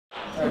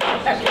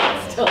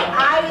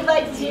I would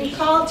like to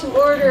call to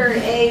order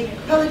a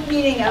public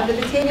meeting of the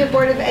Batavia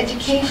Board of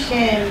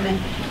Education,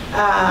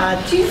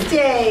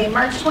 Tuesday,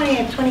 March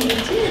 20th,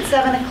 2018 at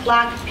 7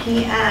 o'clock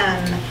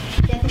p.m.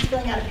 Kathy's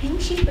filling out a pink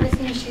sheet, but as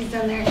soon as she's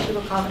done there, she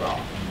will call the roll.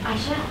 I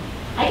shall.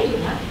 I can do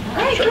that. All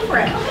right, go for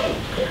it.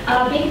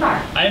 Okay. Baby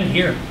Bar. I am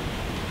here.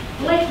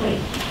 Blakely.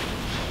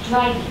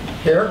 Dryden.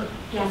 Here.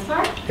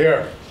 Gaspar.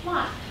 Here.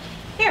 Block.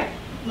 Here.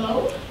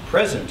 Lowe.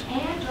 Present.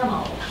 And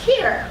Drummond.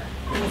 Here.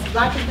 Ms.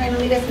 Block is going to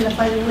lead us in the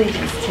Pledge of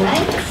Allegiance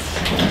tonight.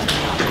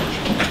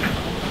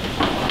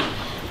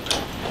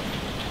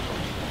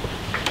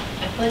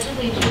 I pledge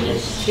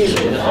allegiance to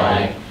the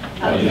flag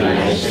of the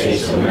United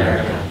States of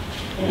America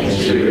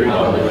and to the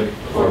republic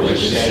for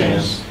which it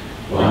stands,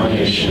 one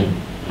nation,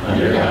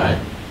 under God,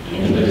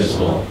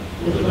 indivisible,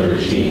 with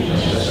liberty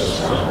and justice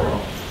for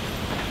all.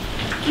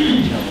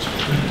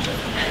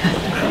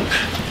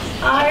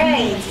 All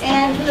right,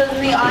 and for those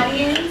in the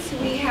audience,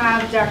 we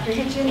have Dr.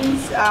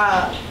 Hitchens'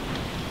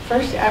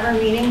 first ever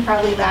meeting,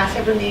 probably last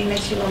ever meeting that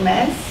she will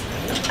miss.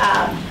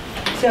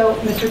 So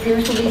Mr.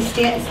 Pierce will be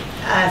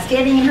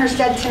standing in her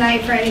stead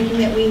tonight for anything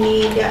that we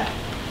need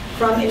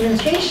from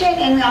administration,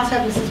 and we also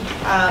have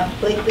Mrs.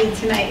 Blakely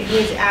tonight, who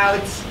is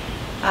out.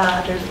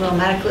 There's a little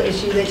medical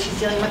issue that she's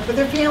dealing with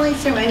her family,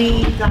 so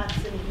any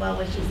thoughts and well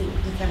wishes that you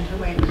can send her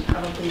way would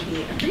probably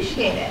be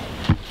appreciated.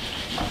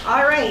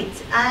 All right,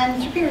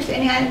 Mr. Pierce,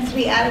 any items to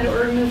be added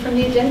or removed from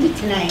the agenda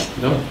tonight?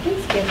 No.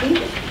 Thanks, Kathy.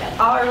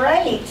 All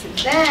right,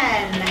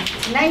 then,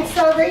 tonight's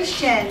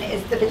celebration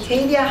is the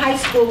Batavia High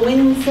School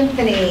Wind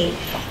Symphony.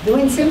 The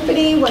Wind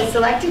Symphony was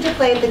selected to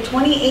play at the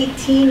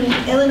 2018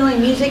 Illinois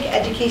Music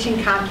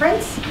Education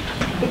Conference.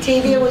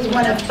 Batavia was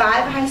one of 5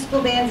 high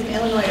school bands in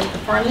Illinois to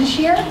perform this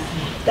year.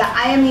 The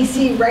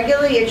IMEC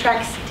regularly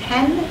attracts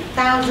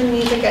 10,000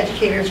 music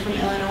educators from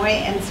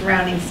Illinois and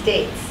surrounding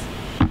states.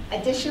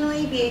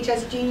 Additionally,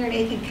 BHS junior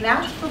Nathan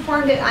Knapp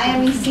performed at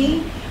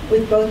IMEC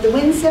with both the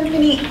Wind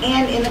Symphony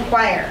and in the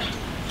choir.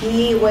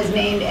 He was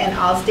named an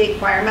all-state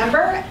choir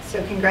member,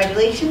 so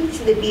congratulations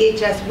to the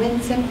BHS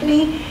Wind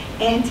Symphony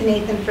and to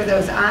Nathan for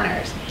those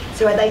honors.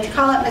 So I'd like to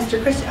call up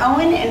Mr. Chris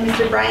Owen and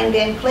Mr. Brian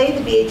Van Clay,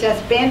 the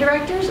BHS band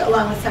directors,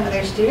 along with some of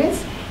their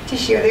students, to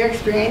share their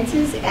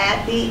experiences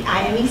at the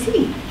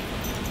IMEC.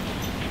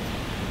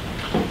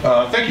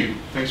 Thank you.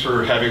 Thanks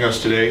for having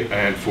us today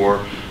and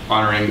for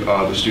honoring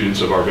the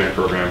students of our band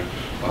program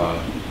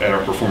at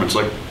our performance.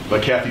 Like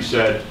Kathy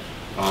said,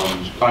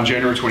 on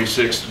January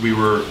 26th, we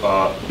were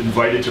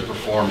invited to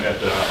perform at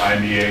the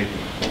IMEA,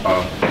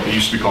 it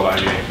used to be called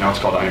IMEA, now it's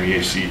called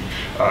IMEAC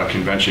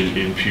convention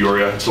in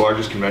Peoria. It's the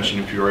largest convention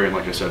in Peoria, and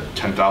like I said,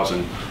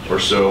 10,000 or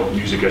so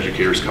music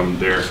educators come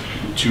there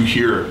to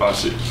hear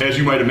us. As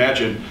you might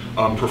imagine,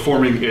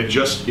 performing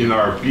just in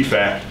our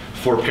BFAC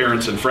for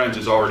parents and friends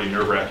is already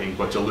nerve-wracking,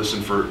 but to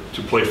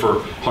play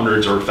for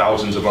hundreds or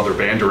thousands of other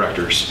band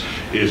directors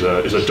is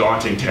a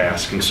daunting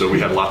task. And so we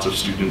had lots of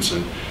students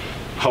and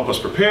help us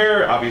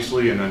prepare,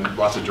 obviously, and then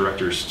lots of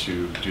directors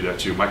to do that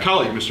too. My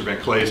colleague, Mr.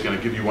 Van Clay, is going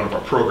to give you one of our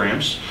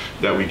programs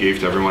that we gave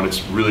to everyone.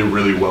 It's really,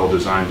 really well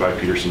designed by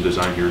Peterson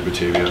Design here in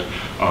Batavia.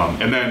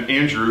 And then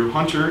Andrew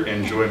Hunter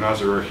and Joy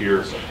Mazur are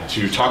here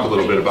to talk a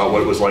little bit about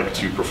what it was like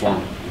to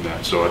perform in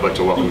that. So I'd like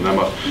to welcome them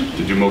up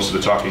to do most of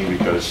the talking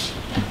because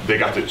they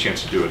got the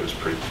chance to do it. It was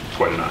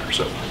quite an honor.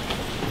 So.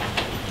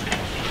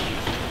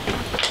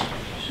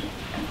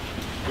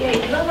 Yeah,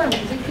 we love our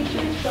music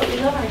teachers, but we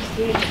love our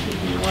students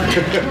even more.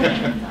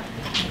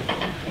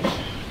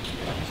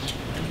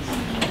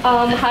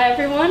 Hi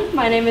everyone,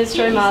 my name is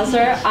Joy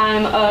Mazur.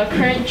 I'm a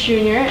current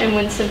junior in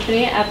Wind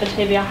Symphony at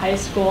Batavia High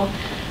School.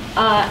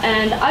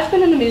 And I've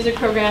been in the music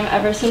program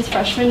ever since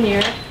freshman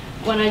year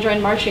when I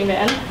joined marching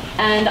band.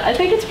 And I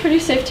think it's pretty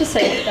safe to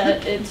say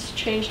that it's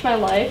changed my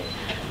life.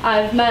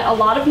 I've met a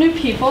lot of new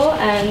people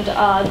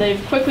and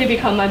they've quickly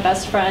become my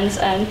best friends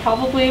and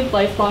probably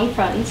lifelong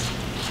friends.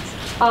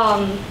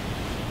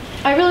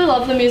 I really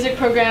love the music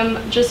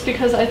program just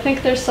because I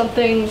think there's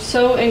something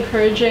so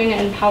encouraging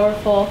and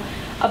powerful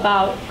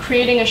about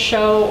creating a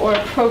show or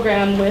a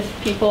program with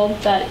people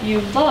that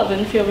you love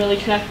and feel really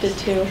connected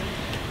to.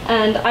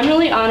 And I'm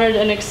really honored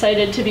and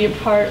excited to be a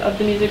part of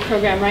the music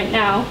program right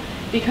now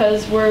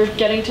because we're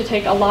getting to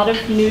take a lot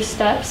of new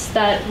steps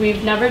that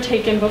we've never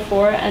taken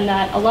before and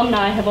that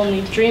alumni have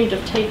only dreamed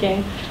of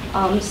taking,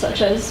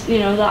 such as, the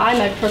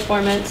IMEC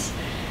performance.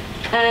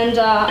 And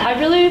I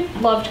really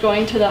loved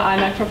going to the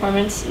IMEC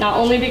performance, not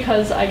only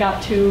because I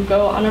got to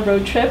go on a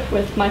road trip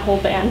with my whole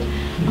band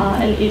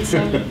and eat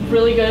some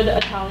really good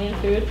Italian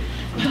food,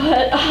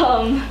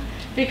 but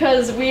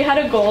because we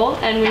had a goal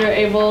and we were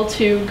able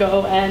to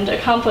go and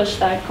accomplish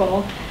that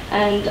goal.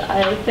 And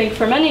I think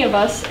for many of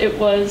us, it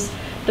was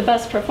the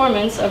best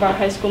performance of our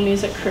high school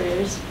music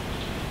careers.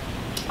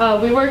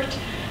 We worked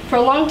for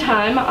a long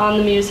time on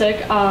the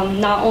music,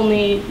 not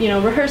only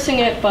rehearsing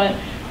it, but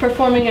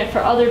performing it for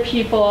other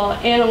people,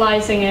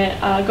 analyzing it,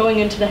 going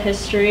into the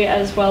history,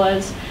 as well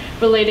as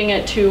relating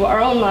it to our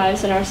own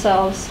lives and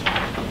ourselves.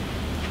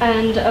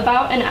 And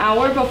about an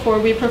hour before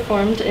we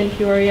performed in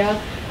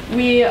Peoria,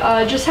 we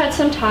just had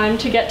some time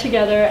to get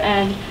together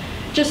and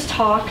just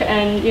talk,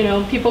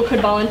 and people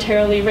could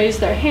voluntarily raise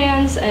their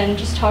hands and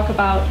just talk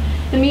about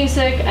the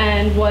music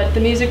and what the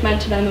music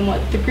meant to them and what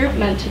the group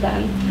meant to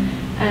them.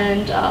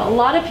 And a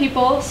lot of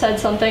people said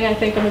something. I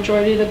think a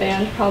majority of the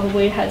band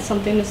probably had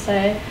something to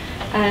say,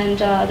 and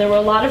there were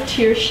a lot of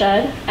tears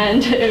shed,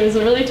 and it was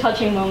a really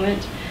touching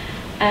moment.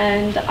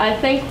 And I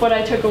think what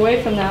I took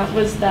away from that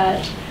was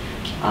that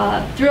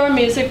through our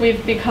music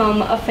we've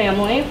become a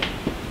family,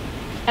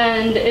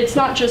 and it's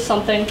not just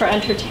something for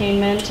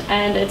entertainment,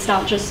 and it's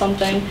not just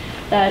something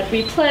that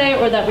we play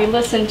or that we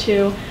listen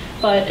to,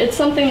 but it's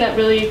something that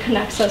really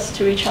connects us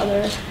to each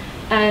other.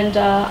 And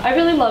I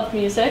really love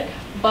music,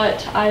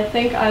 but I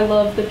think I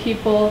love the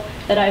people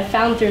that I've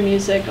found through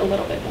music a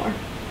little bit more.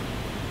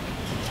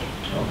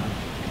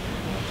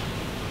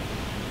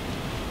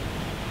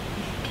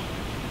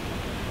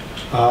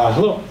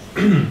 Hello,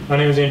 my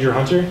name is Andrew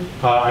Hunter.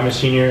 I'm a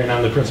senior and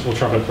I'm the principal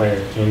trumpet player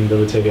in the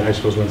Batavia High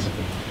School's Wind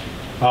Symphony.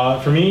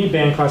 For me,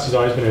 band class has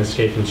always been an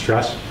escape from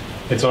stress.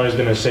 It's always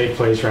been a safe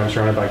place where I'm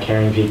surrounded by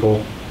caring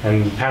people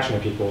and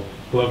passionate people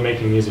who love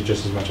making music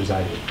just as much as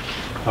I do.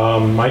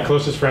 My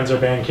closest friends are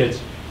band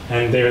kids,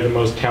 and they are the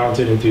most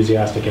talented,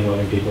 enthusiastic, and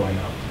loving people I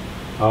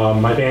know.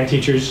 My band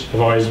teachers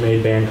have always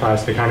made band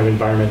class the kind of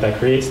environment that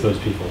creates those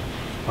people,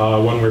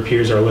 one where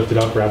peers are lifted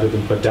up rather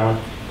than put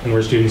down, and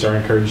where students are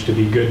encouraged to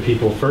be good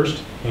people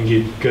first and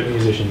good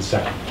musicians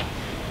second.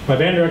 My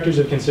band directors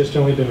have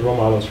consistently been role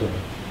models for me.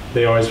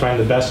 They always find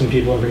the best in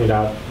people and bring it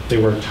out.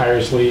 They work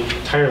tirelessly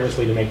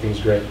to make things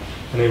great,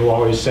 and they will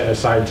always set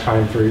aside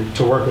time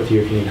to work with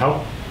you if you need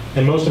help.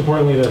 And most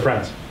importantly, they're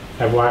friends.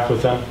 I've laughed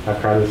with them, I've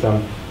cried with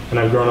them, and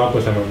I've grown up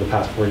with them over the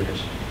past 4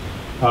 years.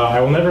 I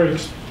will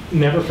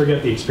never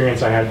forget the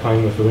experience I had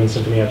playing with the Wind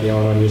Symphony at the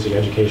Illinois Music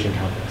Education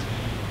Conference.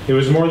 It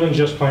was more than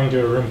just playing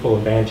to a room full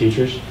of band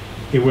teachers.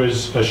 It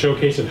was a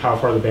showcase of how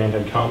far the band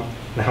had come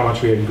and how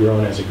much we had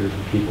grown as a group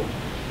of people.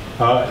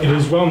 It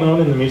is well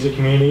known in the music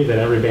community that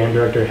every band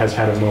director has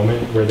had a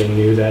moment where they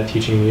knew that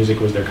teaching music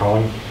was their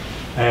calling.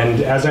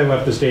 And as I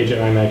left the stage at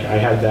IMEC, I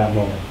had that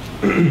moment.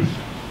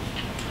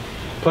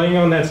 Playing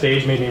on that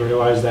stage made me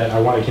realize that I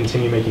want to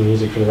continue making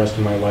music for the rest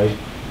of my life,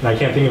 and I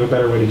can't think of a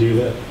better way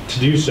to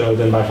do so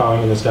than by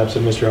following in the steps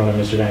of Mr. Owen and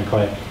Mr. Van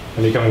Clay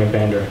and becoming a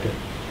band director.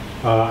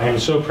 I am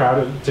so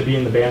proud to be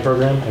in the band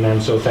program, and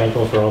I'm so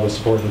thankful for all the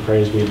support and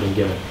praise we have been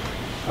given.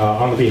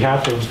 On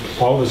behalf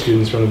of all the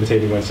students from the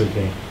Batavia Wind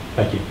Symphony,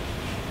 thank you.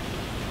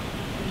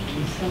 Thank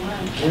you so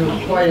much. You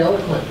were quite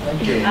eloquent,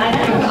 thank you. I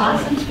know,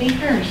 awesome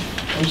speakers.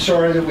 I'm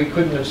sorry that we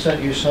couldn't have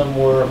sent you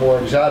somewhere more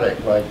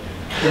exotic, like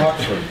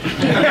Oxford.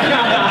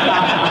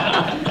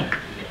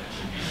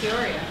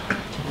 Peoria.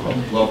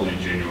 Lovely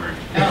in January.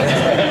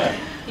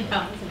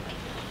 Yeah.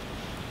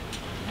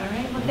 All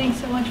right, well,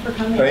 thanks so much for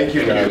coming. Thank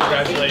you, guys.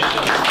 Congratulations.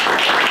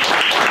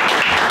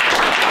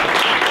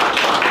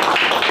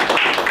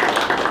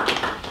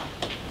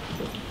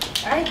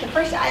 All right, the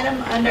first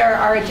item under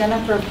our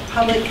agenda for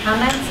public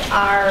comments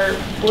are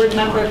board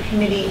member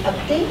committee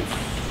updates.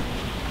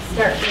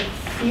 Start with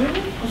you,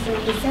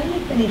 Mr. Descend,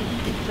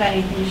 if you've got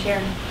anything to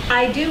share.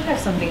 I do have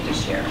something to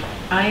share.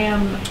 I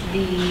am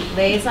the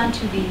liaison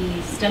to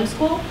the STEM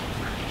school,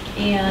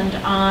 and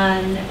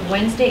on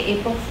Wednesday,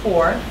 April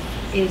 4th,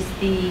 is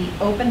the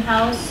open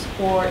house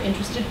for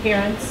interested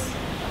parents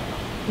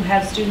who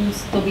have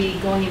students. They'll be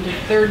going into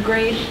 3rd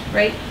grade,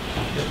 right?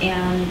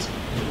 And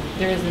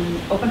there is an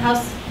open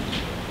house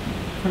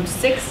from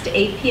 6 to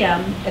 8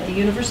 p.m. at the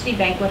University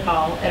Banquet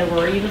Hall at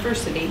Aurora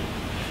University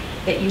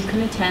that you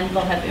can attend.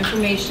 They'll have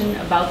information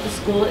about the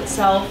school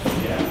itself.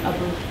 I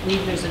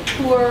believe there's a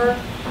tour.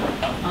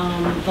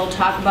 They'll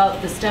talk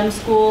about the STEM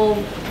school,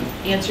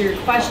 answer your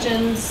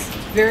questions.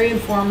 It's very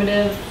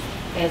informative.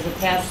 As a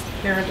past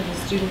parent of a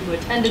student who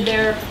attended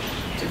there,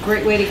 it's a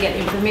great way to get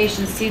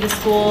information, see the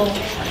school,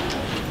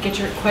 get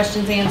your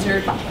questions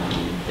answered.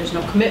 There's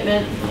no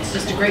commitment. It's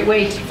just a great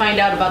way to find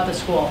out about the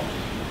school.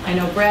 I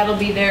know Brad will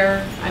be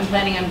there. I'm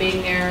planning on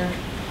being there.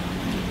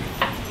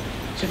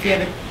 So if you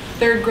have a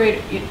 3rd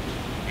grade,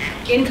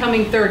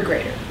 incoming 3rd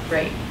grader,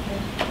 right,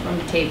 from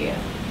Batavia.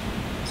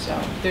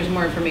 So there's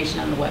more information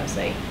on the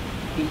website,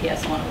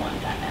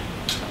 bps101.net.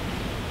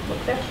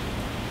 Look there.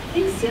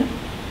 Thanks, Sue.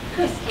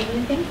 Chris, do you have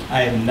anything?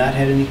 I have not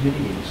had any committee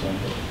meetings, so.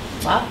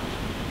 Wow.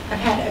 I've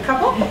had a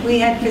couple. We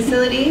had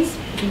facilities,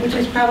 which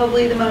was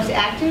probably the most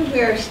active. We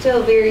are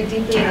still very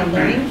deeply in a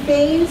learning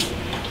phase.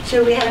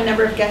 So we had a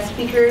number of guest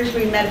speakers.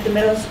 We met at the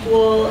middle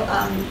school.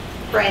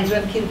 Brian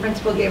Zwemke, the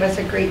principal, gave us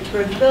a great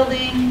tour of the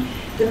building.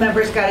 The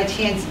members got a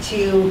chance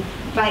to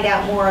find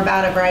out more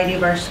about a variety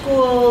of our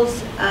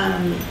schools.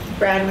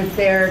 Brad was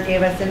there,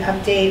 gave us an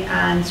update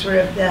on sort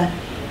of the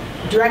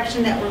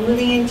direction that we're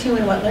moving into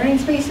and what learning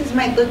spaces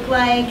might look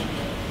like.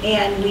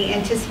 And we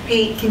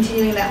anticipate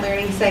continuing that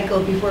learning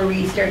cycle before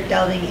we start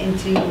delving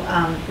into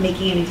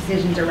making any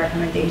decisions or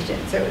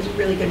recommendations. So it was a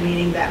really good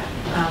meeting that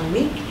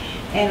week.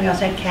 And we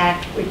also had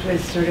CAC, which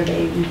was sort of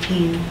a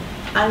routine,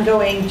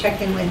 ongoing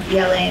check-in with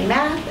ELA and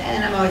math.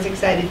 And I'm always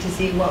excited to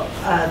see what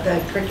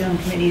the curriculum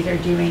committees are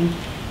doing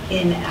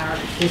in our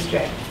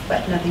district.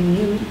 But nothing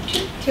new,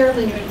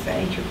 terribly new and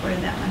exciting to report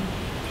in that one.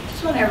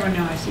 Just want everyone to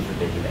know I was super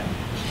busy though.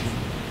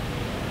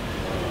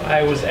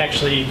 I was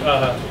actually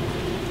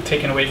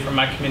taken away from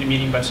my committee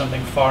meeting by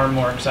something far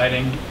more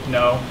exciting.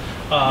 No.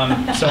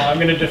 So I'm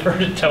going to defer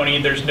to Tony.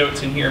 There's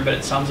notes in here, but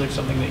it sounds like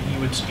something that he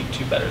would speak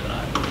to better than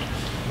I would.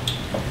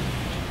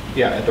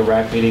 Yeah, at the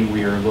RAC meeting,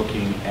 we are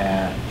looking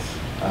at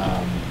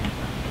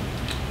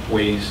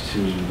ways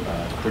to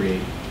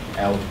create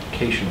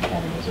allocation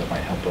formulas that might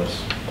help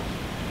us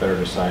better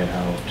decide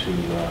how to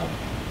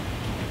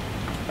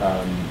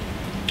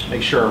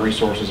make sure our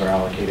resources are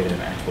allocated in an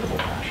equitable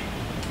fashion.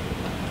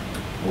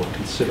 We're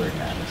considering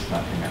that. It's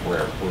nothing that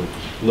we're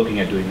looking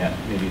at doing that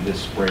maybe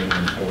this spring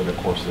and over the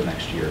course of the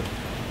next year.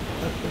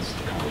 That's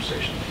the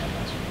conversation we had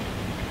last week,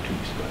 2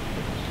 weeks ago.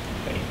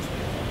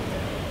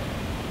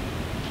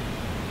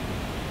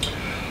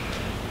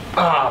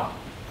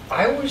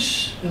 I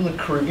was in the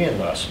Caribbean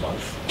last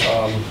month,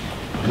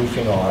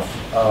 goofing off,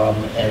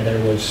 and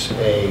there was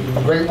a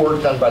great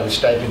work done by the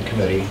stipend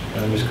committee,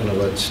 and I'm just going to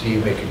let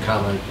Steve make a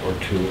comment or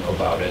two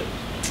about it.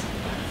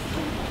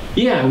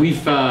 Yeah,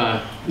 we've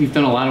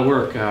done a lot of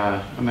work.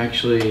 I'm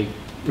actually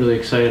really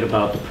excited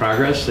about the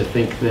progress. I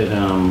think that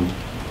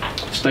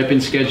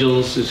stipend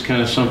schedules is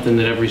kind of something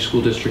that every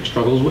school district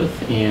struggles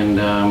with, and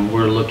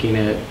we're looking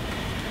at.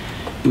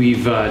 We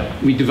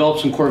developed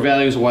some core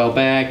values a while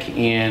back,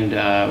 and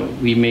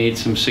we made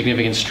some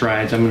significant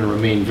strides. I'm going to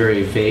remain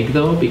very vague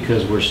though,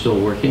 because we're still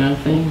working on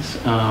things.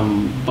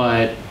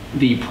 But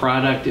the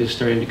product is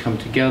starting to come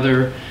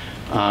together.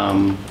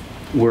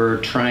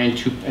 We're trying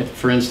to,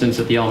 for instance,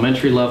 at the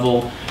elementary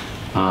level,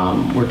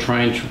 we're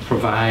trying to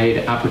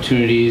provide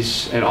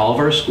opportunities at all of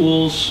our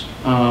schools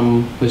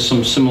with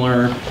some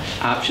similar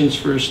options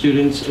for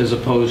students, as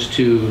opposed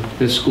to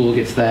this school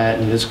gets that,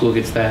 and this school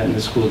gets that, and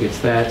this school gets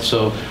that.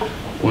 So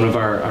one of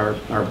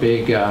our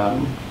big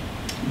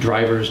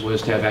drivers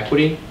was to have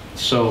equity.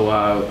 So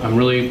I'm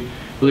really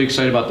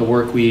excited about the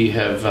work we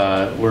have.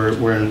 We're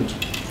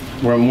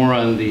more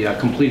on the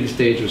completed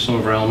stage of some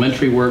of our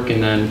elementary work,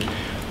 and then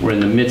we're in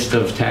the midst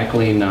of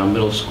tackling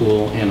middle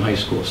school and high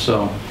school.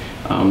 So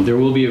there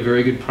will be a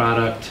very good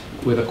product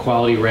with a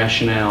quality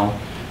rationale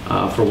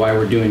for why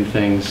we're doing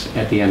things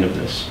at the end of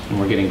this, and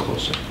we're getting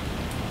closer.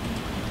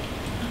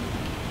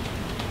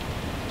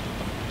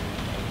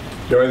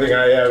 The only thing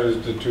I have is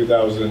the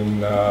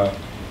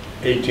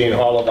 2018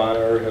 Hall of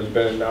Honor has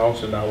been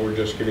announced, and now we're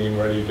just getting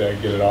ready to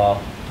get it all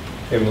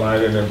in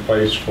line and in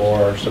place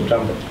for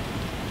September.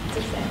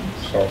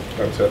 So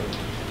that's it.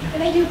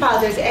 And I do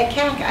apologize. At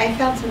CAC, I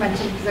failed to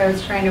mention, because I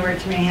was trying to wear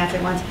too many hats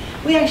at once,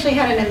 we actually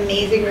had an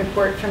amazing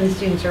report from the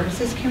Student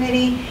Services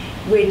Committee,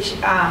 which,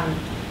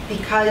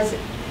 because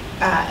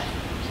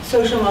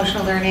social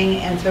emotional learning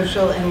and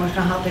social and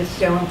emotional health is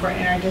so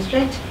important in our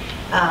district,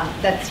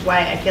 that's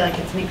why I feel like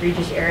it's an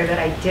egregious error that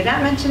I did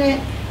not mention it,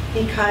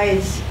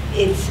 because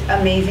it's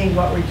amazing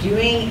what we're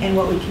doing and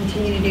what we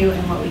continue to do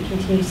and what we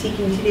continue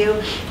seeking to do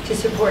to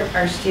support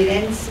our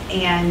students.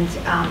 And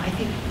I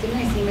think, didn't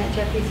I see Matt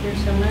Jeffries here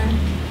somewhere?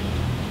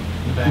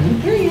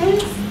 There he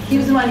is. He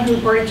was the one who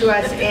reported to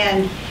us,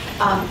 and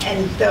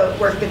the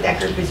work that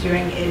group is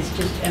doing is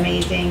just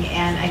amazing.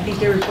 And I think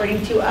they're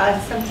reporting to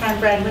us sometime,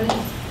 Brad, when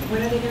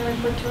are they going to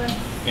report to us?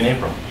 In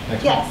April.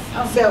 Yes.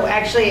 So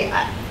actually,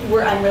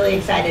 I'm really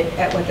excited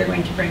at what they're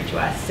going to bring to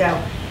us. So,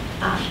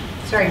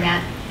 sorry,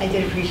 Matt. I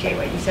did appreciate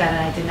what you said, and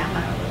I did not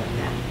want to overlook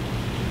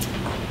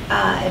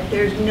that. If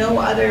there's no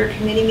other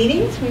committee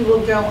meetings, we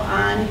will go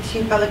on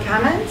to public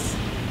comments.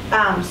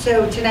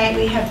 So tonight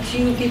we have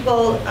 2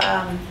 people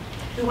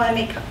who want to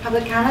make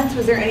public comments.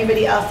 Was there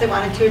anybody else that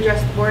wanted to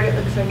address the board? It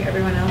looks like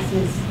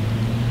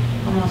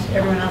almost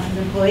everyone else is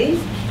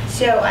employees.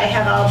 So I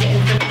have all the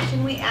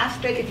information. We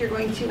ask that if you're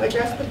going to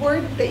address the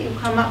board, that you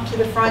come up to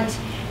the front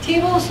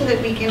table so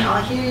that we can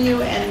all hear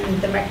you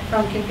and the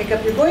microphone can pick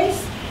up your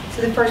voice.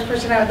 So the first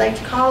person I would like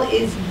to call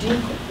is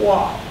Duke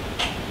Wall.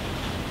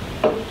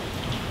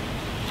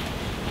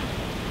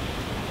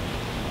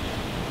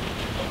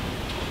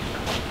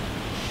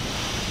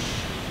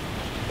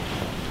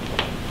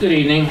 Good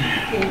evening,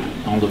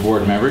 all the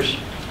board members.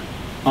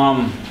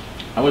 I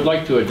would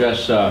like to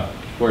address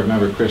board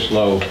member Chris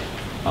Lowe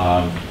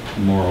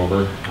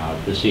moreover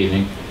this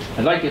evening.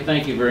 I'd like to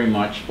thank you very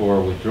much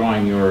for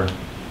withdrawing your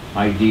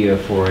idea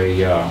for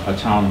a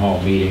town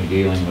hall meeting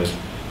dealing with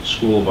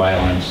school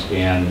violence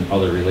and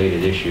other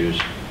related issues.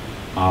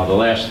 The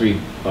last 3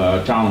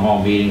 town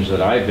hall meetings that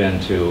I've been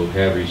to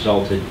have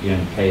resulted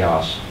in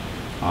chaos.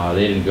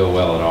 They didn't go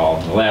well at all.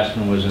 The last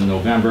one was in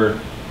November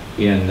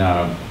in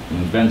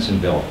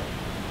Bensonville,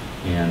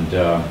 and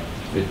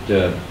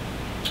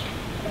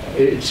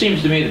it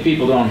seems to me that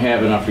people don't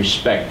have enough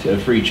respect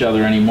for each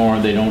other anymore.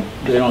 They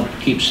don't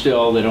keep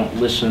still. They don't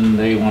listen.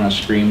 They want to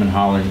scream and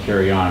holler and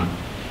carry on.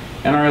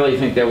 And I really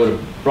think that would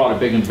have brought a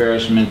big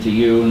embarrassment to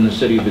you and the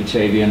city of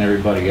Batavia and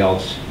everybody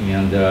else.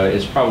 And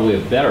it's probably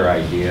a better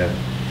idea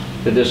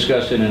to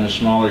discuss it in a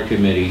smaller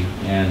committee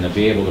and to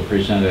be able to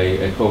present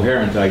a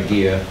coherent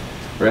idea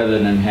rather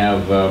than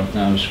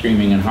have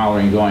screaming and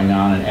hollering going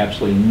on and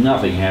absolutely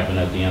nothing happen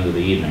at the end of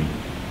the evening,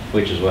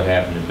 which is what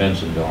happened in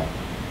Bensonville.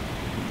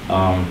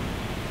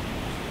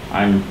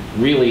 I'm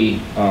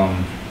really,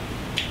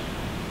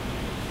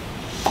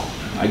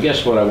 I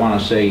guess what I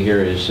want to say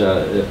here is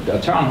a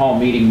town hall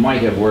meeting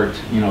might have worked,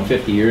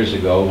 50 years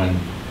ago when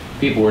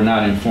people were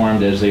not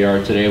informed as they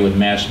are today with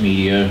mass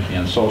media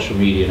and social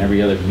media and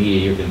every other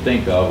media you can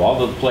think of.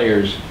 All the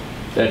players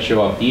that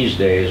show up these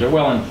days are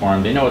well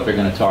informed. They know what they're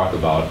going to talk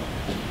about.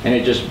 And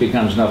it just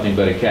becomes nothing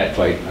but a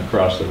catfight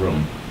across the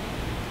room.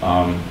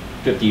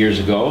 50 years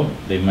ago,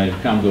 they might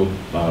have come to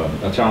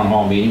a town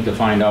hall meeting to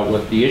find out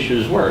what the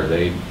issues were.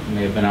 They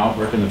may have been out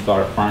working the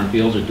farm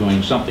fields or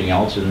doing something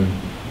else and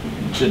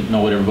didn't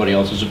know what everybody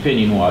else's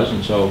opinion was,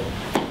 and so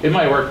it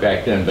might work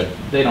back then, but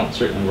they don't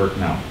certainly work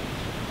now.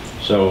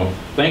 So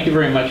thank you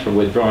very much for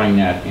withdrawing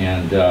that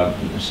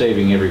and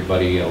saving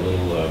everybody a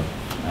little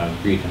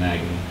grief and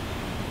agony.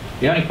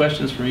 Do you have any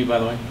questions for me, by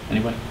the way?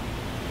 Anybody?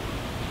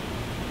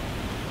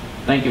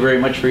 Thank you very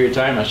much for your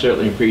time. I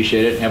certainly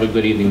appreciate it. Have a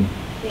good evening.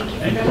 Thank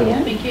you for coming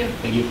in. Thank you.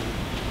 Thank you.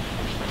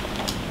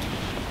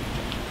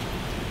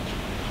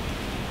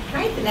 All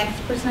right, the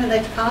next person I'd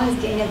like to call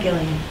is Daniel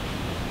Gillian.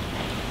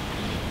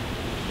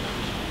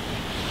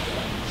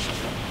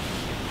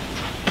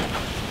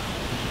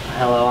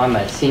 Hello, I'm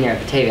a senior at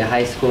Batavia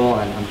High School,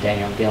 and I'm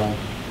Daniel Gillen.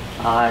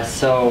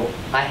 So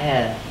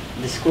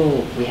the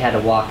school, we had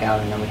a walkout,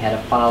 and then we had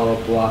a follow-up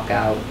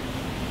walkout.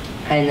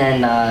 And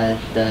then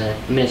the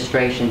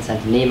administration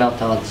sent an email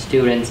to all the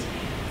students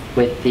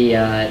with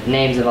the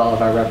names of all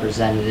of our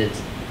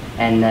representatives.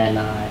 And then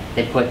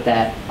they put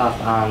that up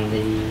on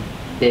the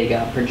big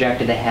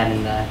projector they had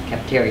in the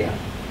cafeteria.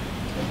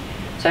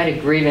 So I had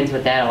a grievance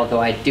with that,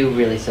 although I do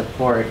really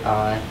support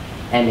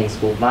ending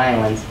school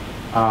violence.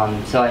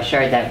 So I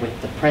shared that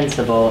with the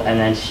principal, and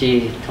then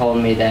she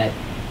told me that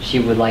she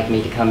would like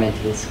me to come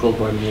into the school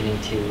board meeting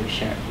to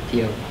share it with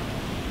you.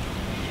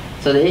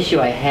 So the issue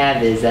I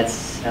have is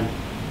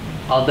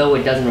although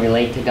it doesn't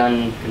relate to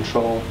gun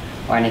control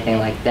or anything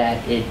like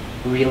that, it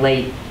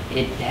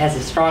has a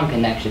strong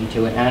connection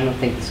to it, and I don't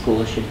think the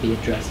school should be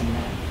addressing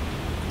that.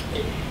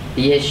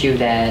 The issue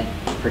that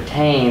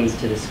pertains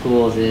to the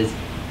schools is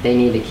they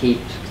need to keep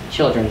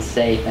children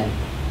safe, and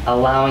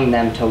allowing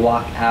them to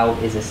walk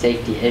out is a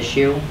safety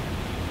issue.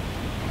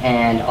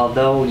 And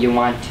although you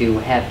want to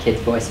have kids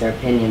voice their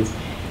opinions,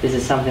 this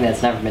is something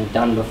that's never been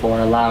done before,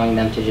 allowing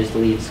them to just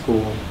leave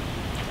school.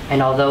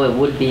 And although it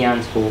would be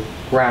on school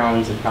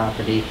grounds and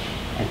property,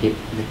 and the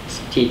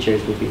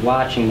teachers would be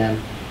watching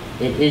them,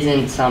 it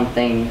isn't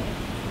something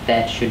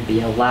that should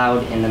be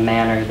allowed in the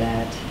manner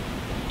that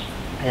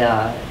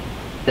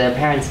the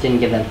parents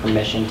didn't give them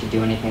permission to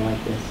do anything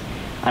like this.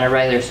 On a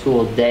regular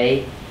school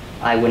day,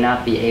 I would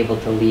not be able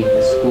to leave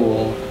the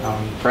school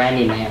for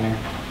any manner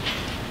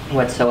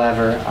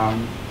whatsoever.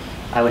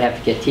 I would have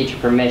to get teacher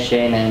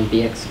permission and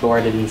be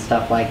escorted and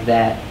stuff like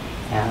that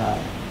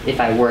if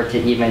I were to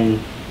even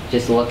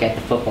just look at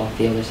the football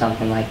field or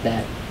something like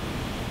that.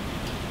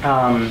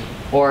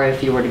 Or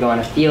if you were to go on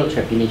a field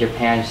trip, you need your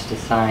parents to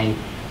sign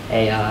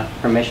a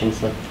permission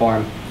slip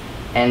form.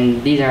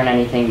 And these aren't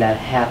anything that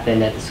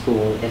happened at the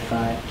school. If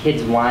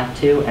kids want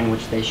to, and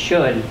which they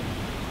should,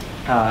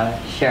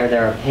 share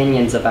their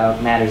opinions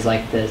about matters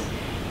like this,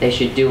 they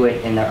should do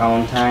it in their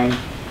own time,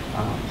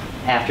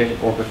 after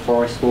or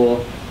before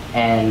school.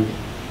 And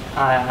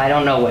I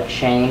don't know what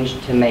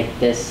changed to make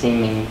this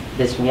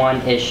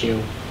one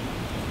issue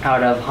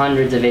out of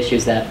hundreds of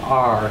issues that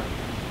are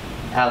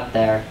out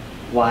there,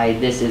 why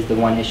this is the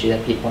one issue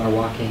that people are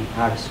walking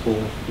out of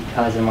school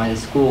because, and why the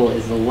school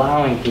is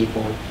allowing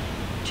people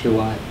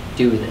to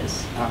do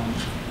this.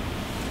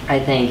 I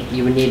think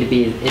you would need to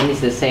be, it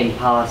needs the same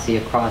policy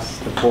across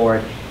the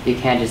board. You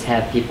can't just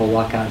have people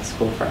walk out of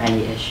school for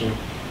any issue,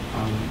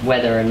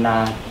 whether or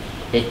not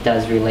it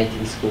does relate to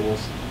the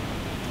schools.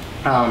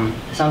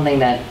 Something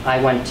that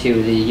I went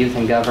to the Youth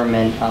and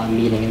Government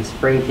meeting in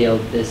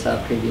Springfield this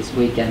previous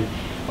weekend.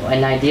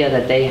 An idea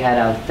that they had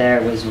out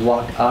there was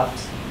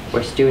walk-ups,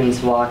 where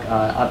students walk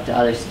up to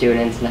other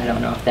students, and I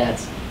don't know if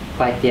that's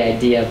quite the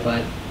idea,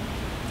 but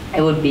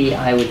it would be,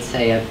 I would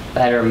say, a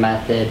better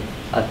method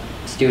of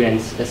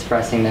students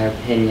expressing their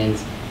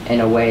opinions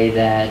in a way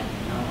that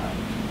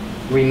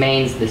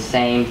remains the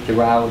same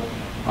throughout,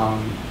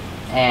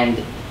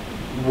 and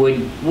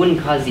wouldn't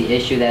cause the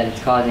issue that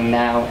it's causing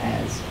now,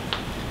 as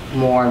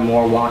more and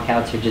more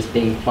walkouts are just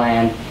being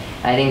planned.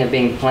 I think they're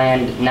being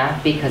planned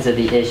not because of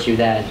the issue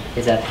that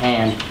is at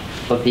hand,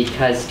 but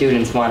because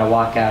students want to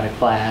walk out of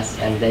class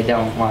and they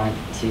don't want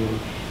to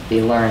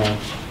be learning.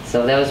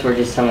 So those were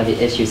just some of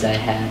the issues I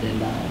had,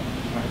 and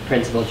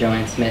Principal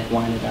Joanne Smith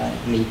wanted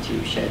me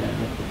to share them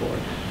with the board.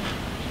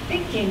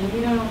 Thank you.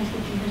 We don't always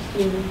get to hear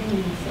student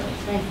opinions, so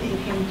it's nice that you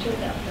came and showed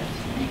that with us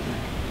tonight.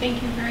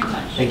 Thank you very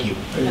much. Thank you.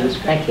 That was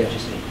great. Thank you.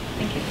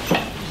 Thank you.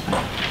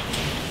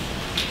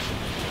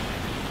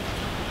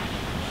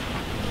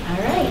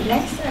 All right,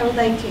 next I would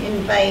like to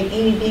invite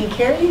Amy B.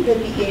 Carey, the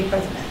BEA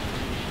president.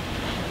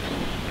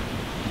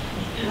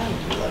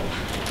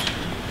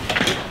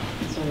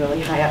 It's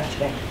really high up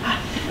today.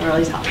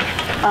 Really top.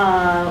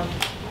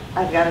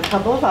 I've got a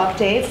couple of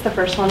updates. The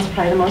first one's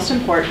probably the most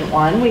important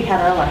one. We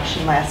had our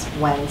election last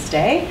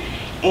Wednesday,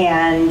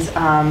 And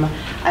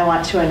I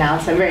want to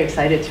announce, I'm very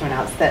excited to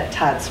announce that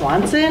Todd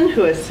Swanson,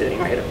 who is sitting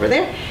right over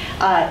there,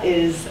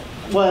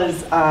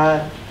 was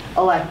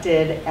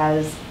elected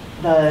as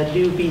the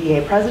new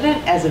BEA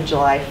president as of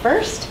July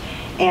 1st.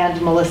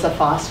 And Melissa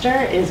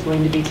Foster is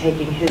going to be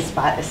taking his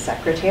spot as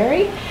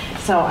secretary.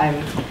 So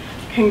I'm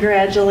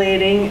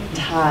congratulating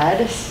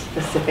Todd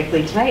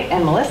specifically tonight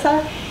and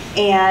Melissa.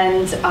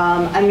 And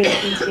I'm going to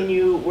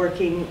continue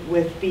working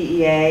with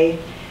BEA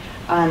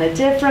on a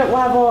different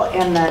level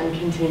and then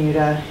continue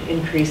to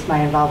increase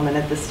my involvement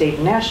at the state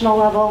and national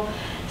level.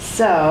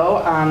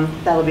 So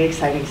that'll be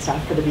exciting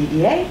stuff for the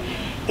BEA.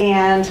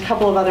 And a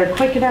couple of other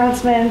quick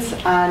announcements.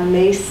 On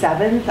May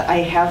 7th, I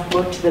have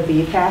booked the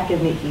BFAC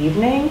in the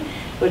evening,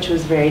 which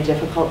was very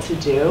difficult to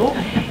do.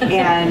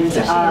 And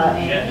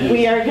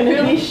we are going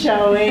to be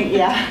showing,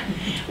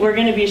 we're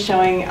going to be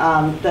showing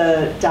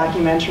the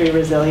documentary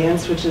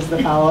Resilience, which is the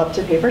follow-up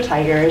to Paper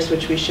Tigers,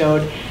 which we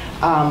showed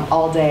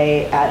all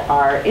day at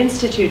our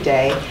Institute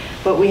Day.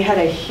 But we had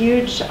a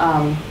huge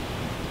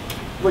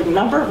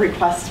number of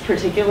requests,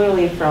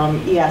 particularly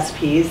from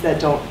ESPs that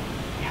don't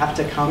have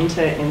to come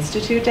to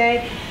Institute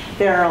Day.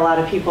 There are a lot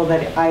of people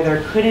that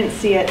either couldn't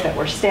see it that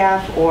were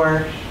staff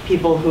or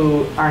people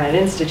who aren't at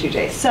Institute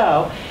Day.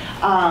 So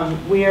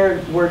we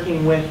are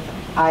working with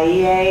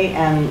IEA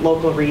and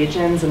local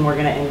regions, and we're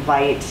going to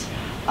invite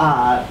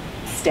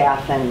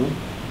staff and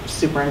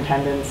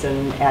superintendents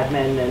and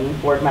admin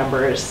and board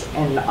members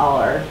in all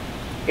our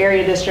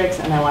area districts,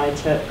 and I wanted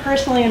to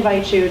personally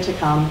invite you to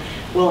come.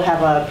 We'll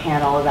have a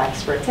panel of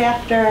experts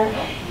after,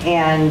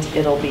 and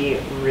it'll be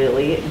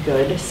really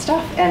good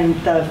stuff. And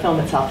the film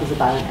itself is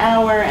about an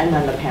hour, and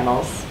then the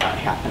panel's about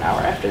half an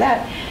hour after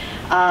that.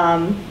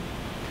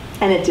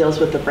 And it deals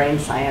with the brain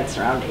science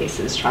around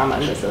ACEs, trauma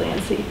and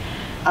resiliency.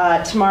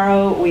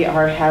 Tomorrow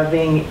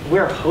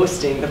we're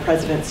hosting the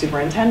President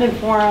Superintendent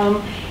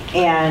Forum,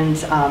 and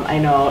I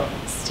know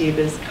Steve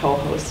is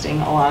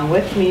co-hosting along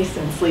with me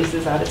since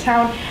Lisa's out of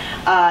town.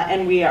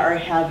 And we are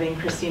having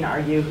Christina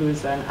Argue,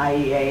 who's an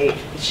IEA,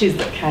 she's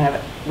the kind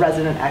of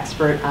resident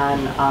expert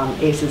on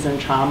ACEs and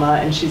trauma,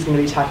 and she's going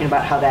to be talking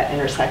about how that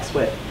intersects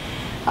with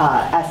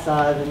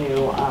ESSA, the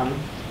new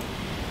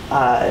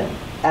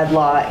Ed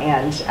Law,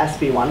 and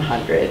SB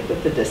 100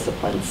 with the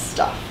discipline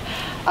stuff.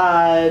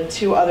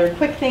 Two other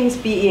quick things.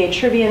 BEA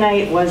Trivia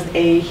Night was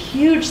a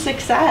huge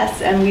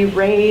success, and we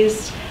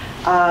raised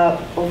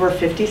over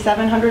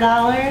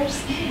 $5,700.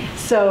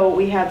 So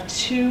we have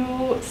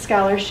 2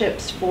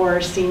 scholarships for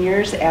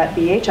seniors at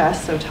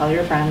BHS, so tell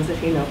your friends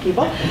if you know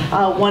people.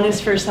 One is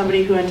for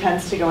somebody who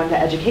intends to go into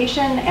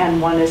education,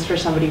 and one is for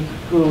somebody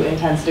who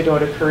intends to go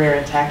to career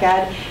and tech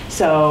ed.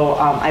 So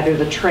either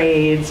the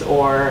trades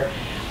or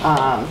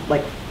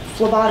like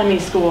phlebotomy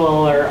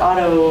school or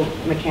auto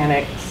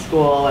mechanic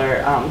school,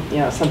 or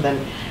something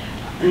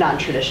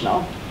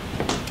non-traditional,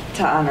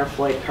 to honor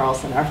Floyd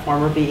Carlson, our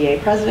former BEA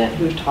president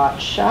who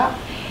taught shop.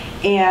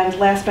 And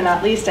last but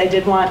not least, I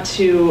did want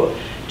to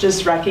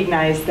just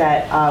recognize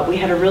that we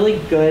had a really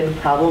good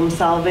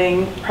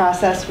problem-solving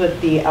process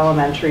with the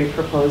elementary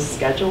proposed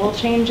schedule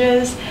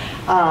changes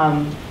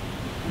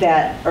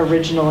that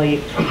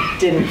originally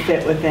didn't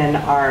fit within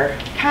our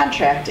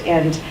contract.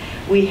 And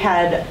we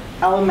had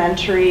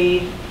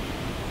elementary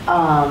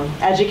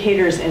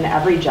educators in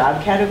every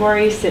job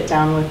category sit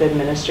down with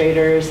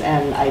administrators,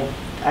 and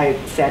I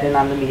sat in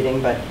on the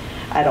meeting, but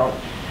I don't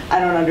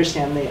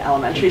understand the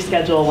elementary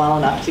schedule well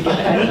enough to give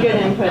any good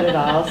input at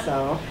all.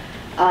 So,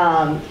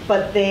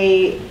 but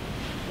they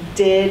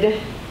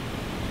did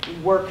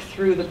work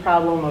through the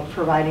problem of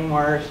providing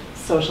more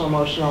social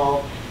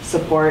emotional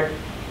support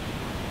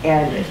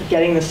and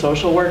getting the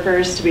social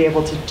workers to be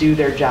able to do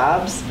their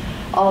jobs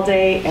all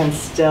day and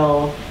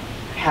still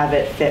have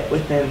it fit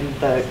within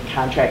the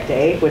contract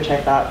day, which I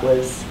thought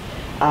was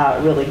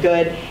really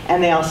good.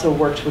 And they also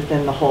worked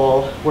within the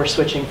whole, we're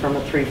switching from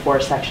a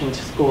 3-4 section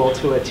school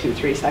to a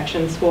 2-3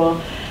 section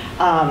school.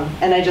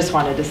 And I just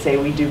wanted to say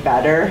we do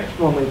better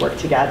when we work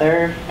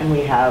together and we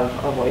have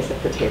a voice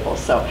at the table.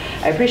 So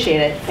I appreciate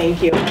it.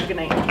 Thank you. Have a good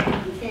night.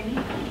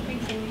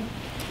 Thanks, Amy.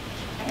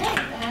 All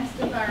right,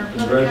 last of our public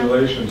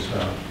Congratulations,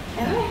 Tom.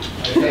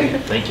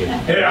 Thank you.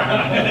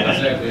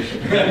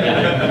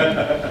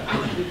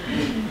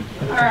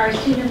 Our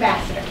senior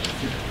ambassador.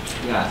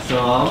 Yeah,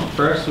 so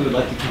first we would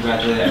like to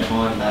congratulate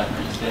everyone that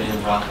participated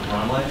in Rock the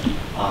Runway.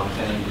 If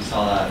any of you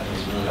saw that, it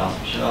was a really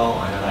awesome show.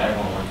 I know that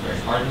everyone worked very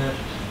hard in it,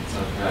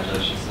 so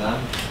congratulations to them.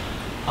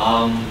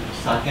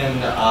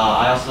 Second,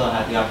 I also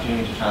had the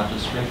opportunity to travel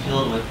to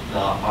Springfield with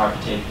our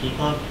Batavia Key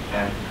Club,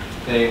 and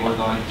we were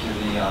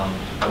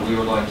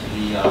going to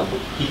the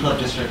Key Club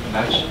District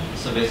Convention.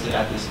 So basically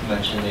at this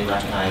convention they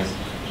recognize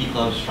Key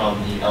Clubs from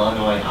the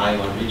Illinois and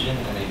Iowa region,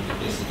 and they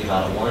basically give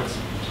out awards.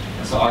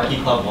 And so our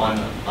Key Club won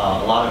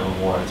a lot of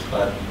awards,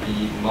 but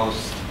the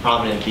most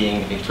prominent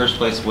being a first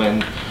place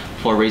win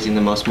for raising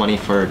the most money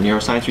for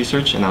neuroscience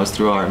research, and that was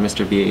through our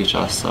Mr.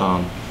 BHS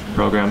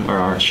program, or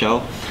our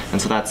show.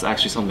 And so that's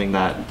actually something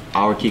that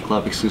our Key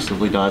Club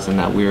exclusively does and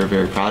that we are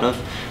very proud of.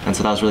 And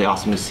so that was really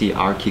awesome to see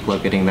our Key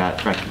Club getting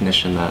that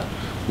recognition that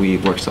we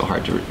worked so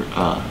hard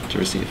to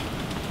receive.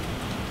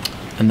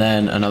 And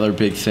then another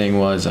big thing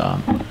was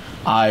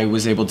I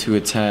was able to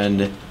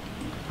attend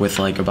with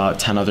like about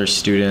 10 other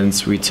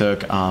students. We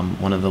took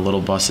one of the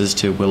little buses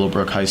to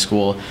Willowbrook High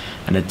School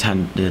and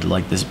attended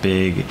like this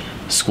big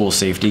school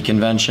safety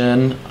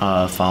convention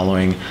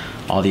following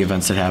all the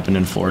events that happened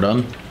in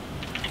Florida.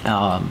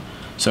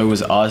 So it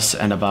was us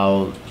and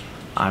about,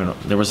 I don't know,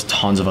 there was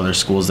tons of other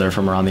schools there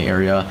from around the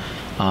area.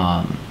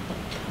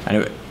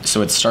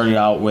 So it started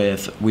out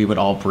with, we would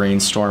all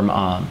brainstorm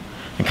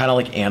and kind of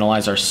like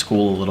analyze our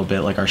school a little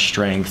bit, like our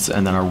strengths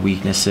and then our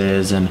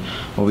weaknesses and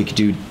what we could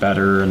do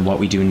better and what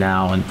we do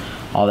now and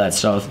all that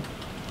stuff.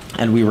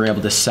 And we were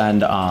able to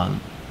send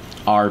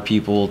our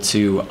people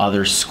to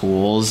other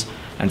schools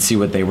and see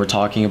what they were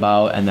talking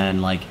about and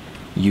then like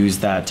use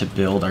that to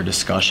build our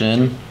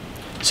discussion.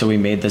 So we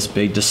made this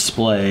big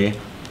display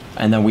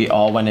and then we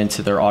all went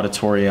into their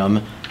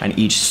auditorium and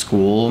each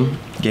school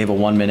gave a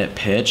 1-minute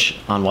pitch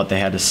on what they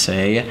had to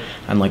say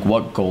and like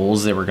what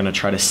goals they were going to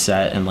try to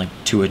set and like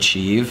to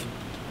achieve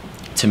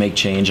to make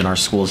change in our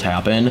schools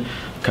happen,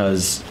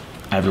 because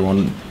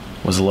everyone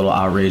was a little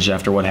outraged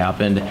after what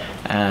happened.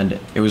 And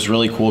it was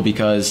really cool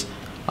because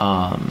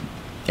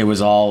it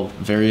was all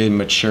very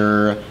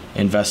mature,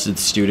 invested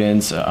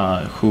students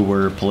who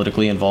were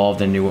politically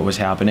involved and knew what was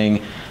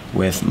happening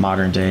with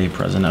modern day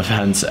present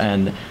events,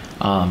 and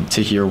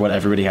to hear what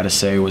everybody had to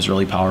say was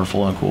really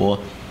powerful and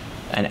cool.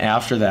 And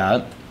after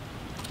that,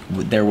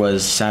 there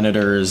was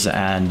senators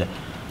and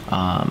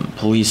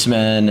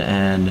policemen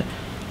and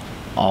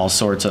all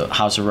sorts of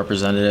House of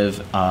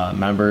Representative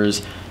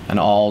members and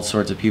all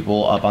sorts of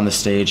people up on the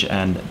stage,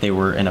 and they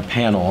were in a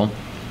panel,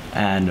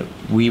 and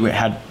we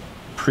had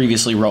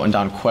previously written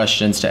down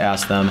questions to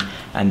ask them,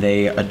 and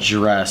they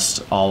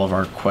addressed all of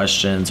our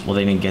questions. Well,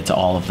 they didn't get to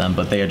all of them,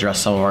 but they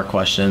addressed some of our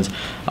questions,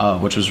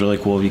 which was really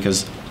cool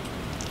because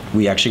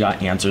we actually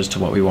got answers to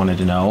what we wanted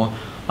to know.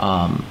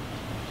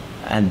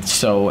 And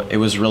so it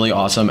was really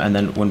awesome. And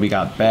then when we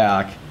got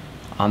back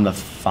on the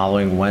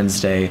following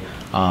Wednesday,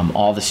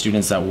 all the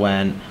students that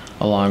went,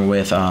 along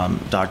with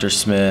Dr.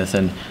 Smith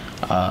and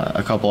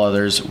a couple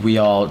others, we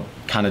all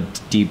kind of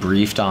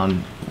debriefed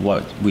on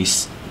what we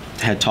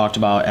had talked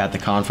about at the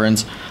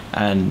conference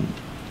and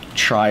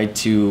tried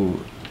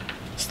to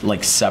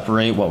like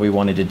separate what we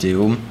wanted to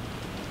do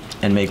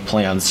and make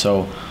plans.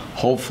 So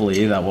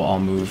hopefully that will all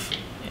move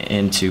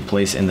into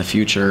place in the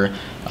future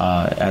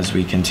as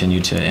we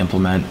continue to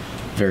implement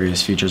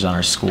various features on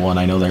our school. And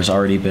I know there's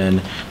already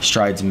been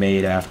strides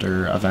made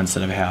after events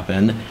that have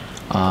happened.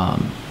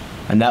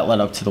 And that led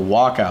up to the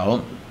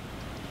walkout,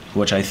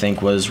 which I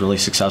think was really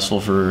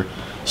successful for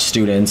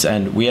students.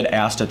 And we had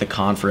asked at the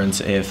conference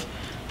if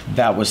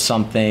that was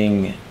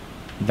something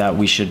that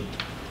we should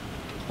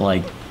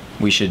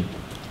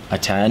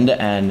attend,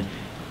 and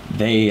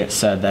they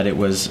said that it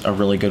was a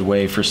really good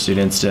way for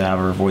students to have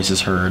our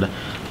voices heard.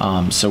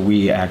 So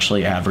we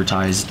actually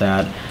advertised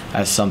that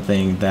as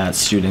something that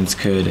students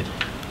could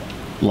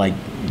like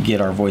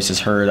get our voices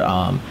heard.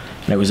 And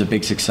it was a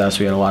big success.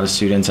 We had a lot of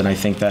students, and I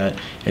think that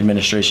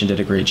administration did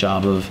a great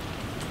job of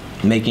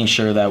making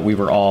sure that we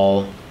were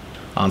all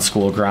on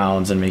school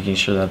grounds and making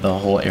sure that the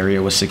whole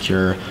area was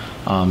secure.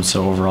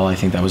 So overall, I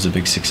think that was a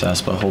big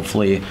success, but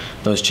hopefully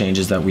those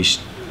changes that we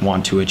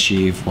want to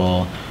achieve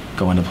will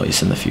go into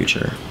place in the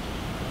future.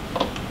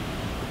 Do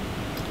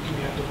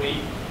we have to wait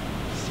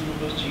to see what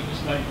those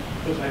changes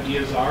those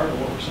ideas are, or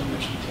what were some of the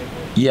key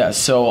takeaways? Yeah,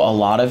 so a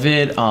lot of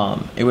it,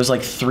 it was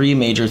like 3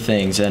 major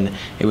things, and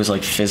it was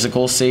like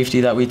physical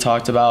safety that we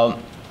talked about,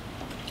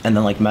 and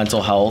then like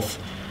mental health,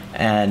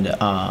 and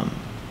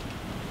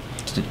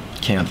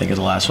can't think of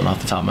the last one off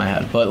the top of my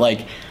head, but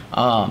like,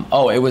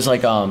 it was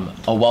like a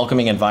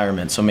welcoming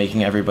environment, so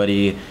making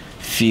everybody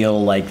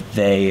feel like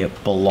they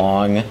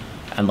belong,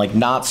 and like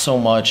not so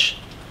much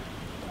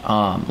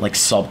like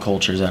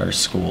subcultures at our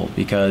school,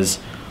 because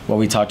what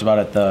we talked about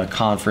at the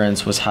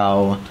conference was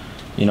how,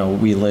 you know,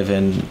 we live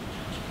in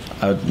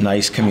a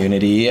nice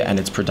community and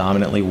it's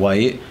predominantly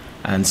white,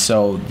 and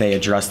so they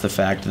addressed the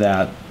fact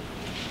that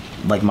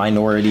like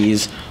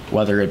minorities,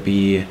 whether it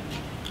be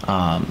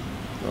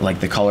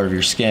like the color of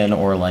your skin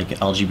or like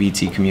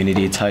LGBT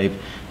community type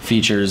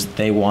features,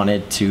 they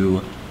wanted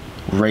to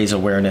raise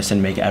awareness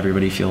and make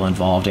everybody feel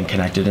involved and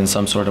connected in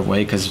some sort of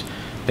way, because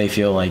they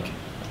feel like,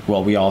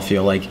 well, we all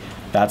feel like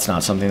that's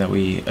not something that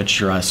we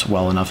address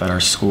well enough at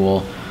our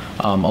school.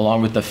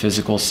 Along with the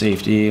physical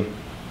safety,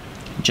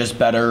 just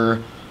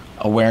better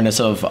awareness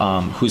of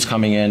who's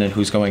coming in and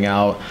who's going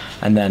out,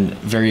 and then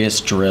various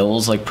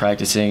drills like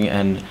practicing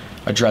and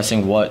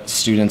addressing what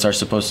students are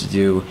supposed to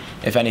do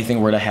if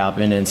anything were to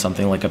happen in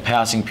something like a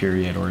passing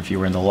period, or if you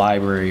were in the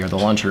library or the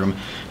lunchroom,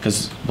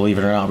 because believe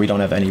it or not, we don't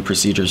have any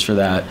procedures for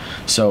that.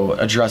 So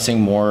addressing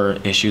more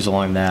issues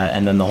along that,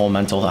 and then the whole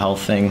mental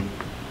health thing.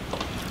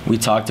 We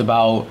talked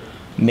about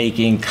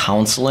making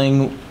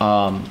counseling,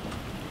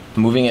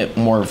 moving it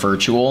more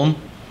virtual,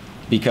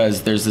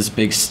 because there's this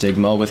big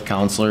stigma with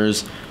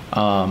counselors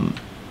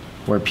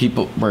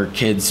where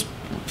kids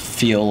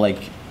feel like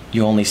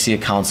you only see a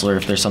counselor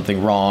if there's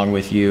something wrong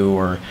with you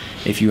or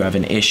if you have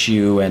an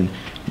issue, and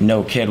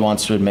no kid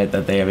wants to admit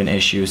that they have an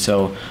issue.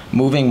 So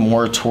moving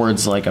more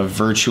towards like a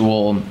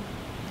virtual,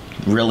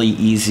 really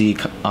easy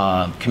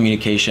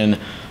communication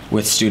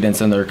with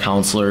students and their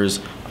counselors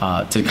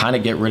to kind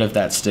of get rid of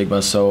that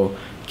stigma, so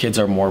kids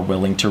are more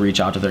willing to reach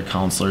out to their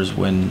counselors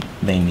when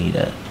they need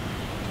it.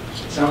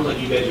 It sounds like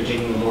you guys are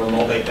taking a more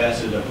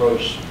multifaceted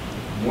approach,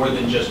 more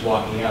than just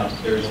walking out.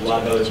 There's a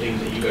lot of other things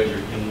that you guys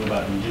are thinking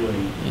about and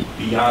doing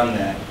beyond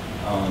that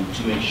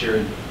to make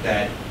sure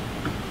that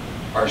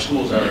our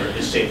schools are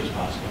as safe as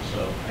possible.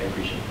 So I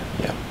appreciate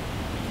that. Yeah.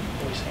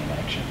 Voice and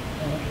action.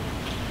 I like it.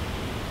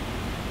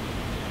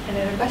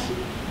 Any other question?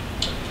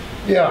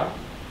 Yeah.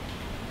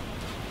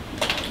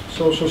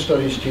 Social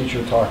studies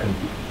teacher talking.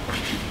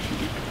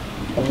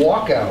 A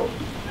walkout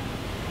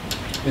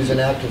is an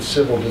act of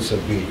civil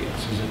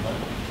disobedience, is it not?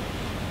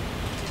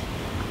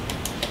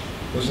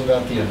 Wasn't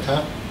that the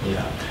intent?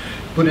 Yeah.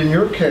 But in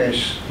your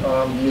case,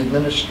 the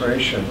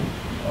administration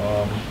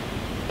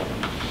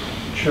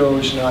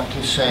chose not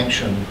to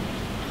sanction,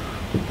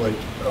 but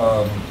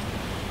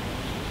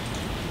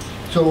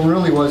so it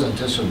really wasn't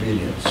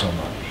disobedience so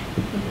much.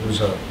 It was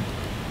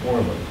more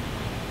of an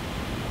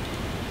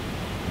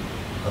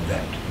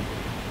event.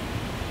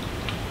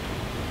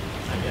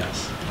 I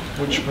guess.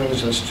 Which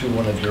brings us to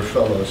one of your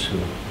fellows who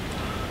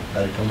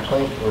had a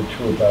complaint or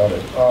two about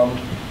it.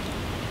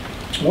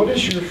 What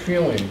is your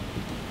feeling?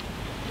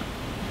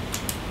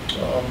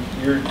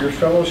 Your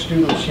fellow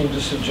students seem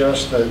to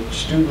suggest that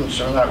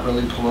students are not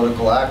really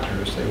political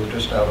actors. They were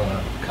just out on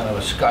a kind of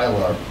a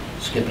skylark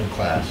skipping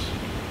class.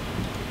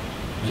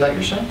 Is that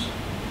your sense?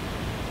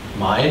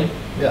 Mine?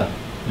 Yeah.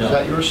 No. Is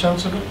that your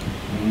sense of it?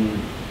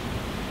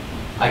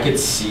 I could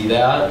see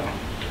that,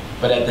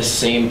 but at the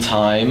same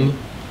time,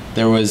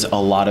 there was a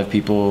lot of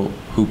people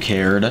who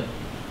cared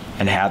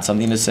and had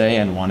something to say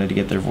and wanted to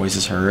get their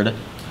voices heard.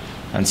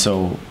 And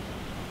so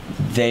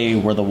they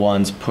were the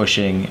ones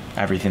pushing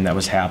everything that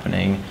was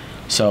happening.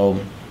 So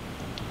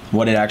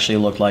what it actually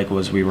looked like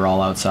was we were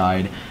all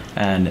outside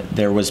and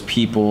there was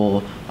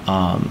people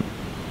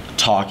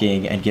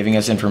talking and giving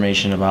us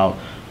information about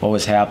what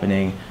was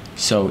happening.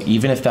 So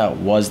even if that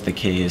was the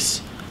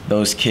case,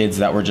 those kids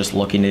that were just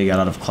looking to get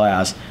out of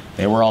class,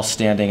 they were all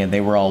standing and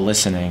they were all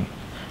listening.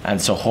 And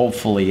so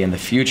hopefully in the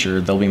future,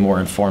 they'll be more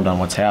informed on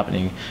what's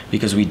happening,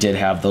 because we did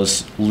have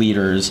those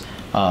leaders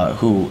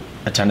who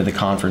attended the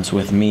conference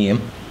with me,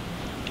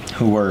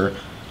 who were,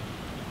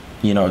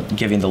 you know,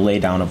 giving the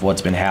laydown of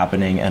what's been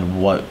happening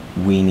and what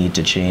we need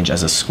to change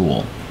as a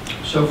school.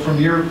 So from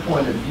your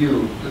point of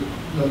view,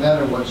 no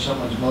matter what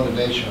someone's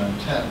motivation or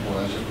intent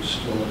was, it was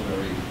still a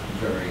very,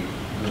 very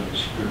good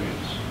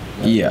experience.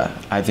 Yeah,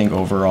 I think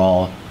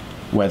overall,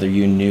 whether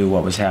you knew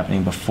what was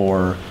happening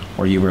before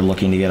or you were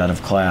looking to get out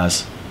of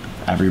class,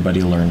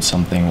 everybody learned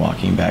something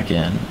walking back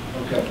in.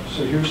 Okay,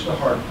 so here's the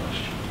hard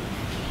question.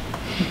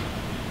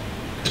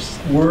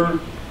 Were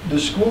the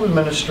school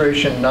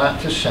administration not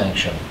to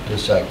sanction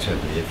this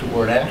activity, if it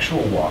were an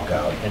actual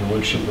walkout in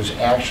which it was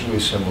actually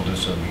civil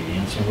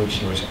disobedience, in which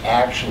there was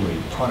actually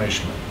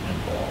punishment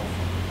involved,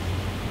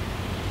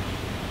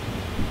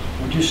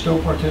 would you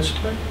still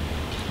participate?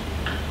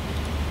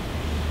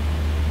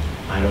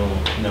 I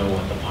don't know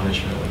what the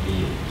punishment would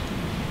be.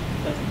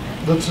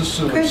 Let's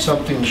assume it's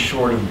something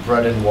short of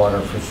bread and water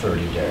for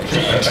 30 days.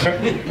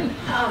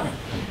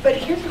 But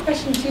here's a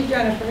question too,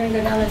 John, if we're going to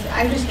go down this.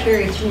 I'm just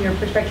curious from your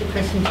perspective,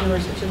 Chris, since you were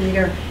such a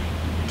leader,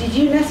 did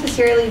you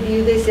necessarily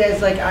view this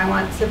as like, I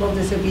want civil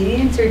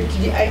disobedience? Or did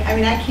you, I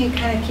mean, I can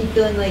kind of keep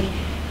feeling like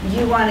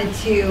you wanted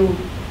to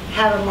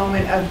have a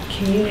moment of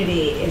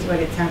community is what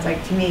it sounds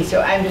like to me.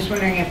 So I'm just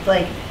wondering if,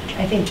 like,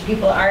 I think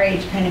people our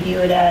age kind of view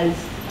it as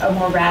a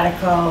more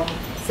radical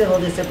civil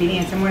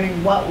disobedience. I'm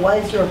wondering, what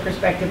was your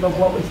perspective of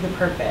what was the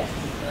purpose?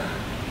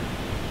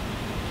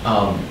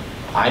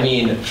 I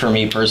mean, for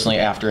me personally,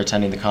 after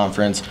attending the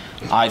conference,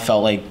 I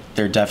felt like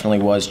there definitely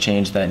was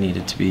change that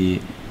needed to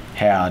be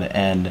had,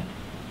 and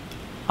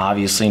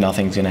obviously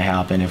nothing's going to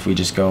happen if we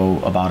just go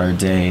about our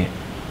day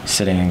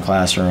sitting in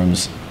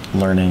classrooms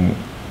learning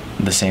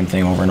the same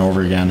thing over and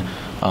over again.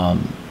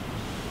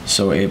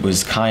 So it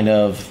was kind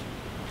of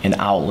an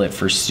outlet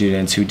for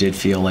students who did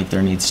feel like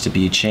there needs to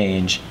be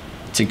change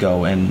to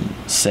go and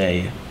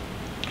say,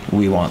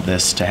 we want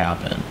this to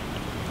happen.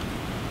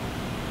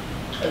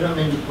 I don't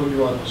mean to put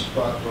you on the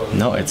spot, brother.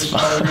 No, it's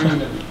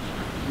fine.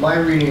 My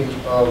reading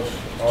of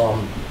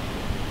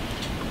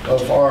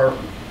our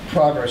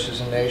progress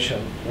as a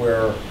nation,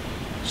 where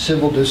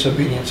civil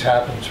disobedience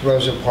happens,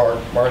 Rosa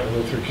Parks, Martin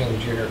Luther King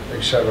Jr.,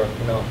 etc.,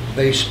 you know,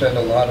 they spend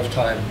a lot of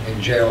time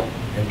in jail,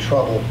 in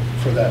trouble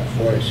for that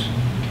voice.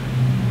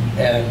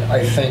 And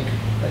I think,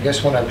 I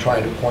guess what I'm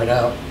trying to point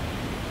out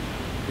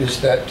is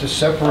that to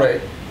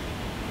separate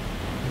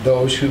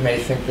those who may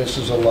think this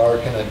is a lark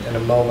and a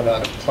moment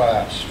out of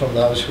class from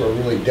those who are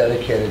really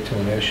dedicated to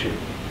an issue.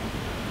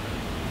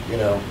 You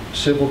know,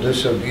 civil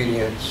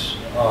disobedience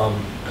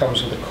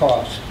comes with a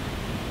cost,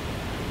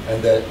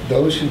 and that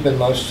those who've been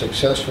most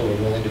successful are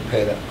willing to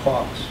pay that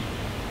cost.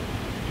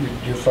 Do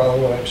you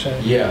follow what I'm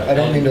saying? Yeah. I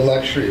don't mean to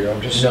lecture you,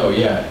 I'm just. No,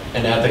 yeah,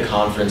 and at the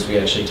conference, we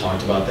actually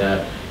talked about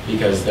that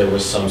because there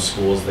was some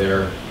schools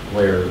there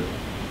where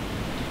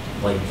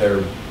like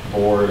their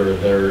board or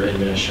their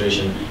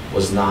administration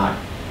was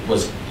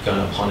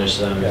gonna punish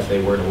them if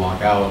they were to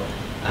walk out.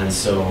 And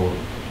so,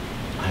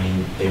 I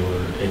mean,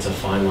 it's a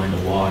fine line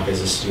to walk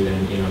as a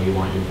student, you know, you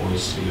want your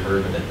voice to be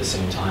heard, but at the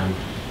same time,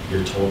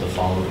 you're told to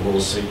follow the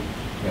rules. So,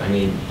 I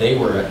mean, they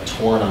were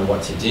torn on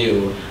what to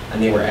do,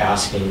 and they were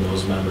asking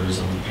those members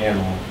on the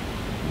panel,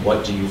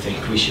 what do you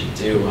think we should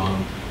do?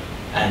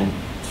 And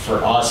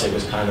for us, it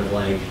was kind of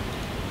like,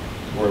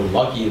 we're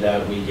lucky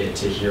that we get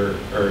to hear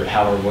or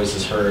have our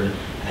voices heard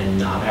and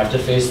not have to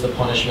face the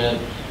punishment.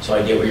 So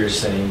I get what you're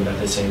saying, but at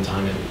the same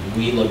time,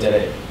 we looked at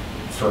it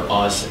for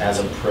us as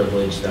a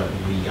privilege that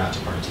we got to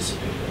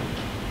participate in.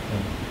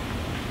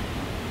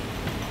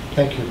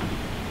 Thank you.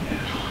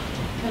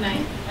 Can I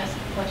ask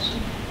a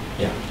question?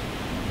 Yeah.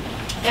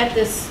 At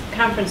this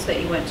conference that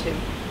you went to,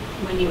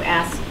 when you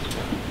asked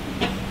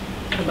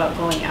about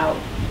going out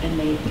and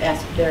you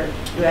asked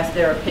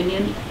their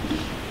opinion,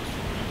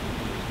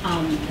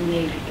 and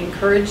they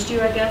encouraged you,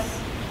 I guess,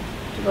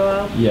 to go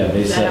out? Yeah,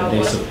 they Is that how said it they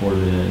was?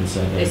 supported it and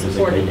said that They it was a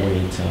supported good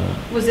it. way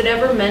to. Was it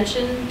ever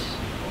mentioned,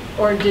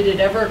 or did it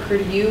ever occur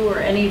to you or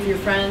any of your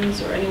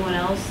friends or anyone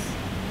else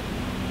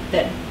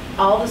that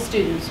all the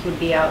students would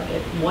be out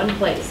at one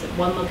place, at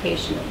one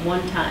location, at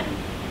one time,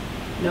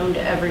 known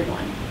to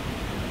everyone?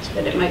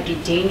 That it might be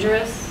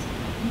dangerous,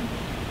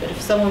 that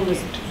if someone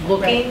was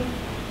looking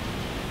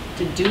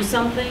to do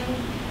something?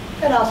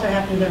 That also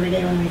happens every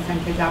day when we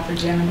send kids out for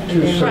gym. And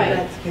every day we Right.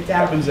 let kids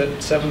out. Happens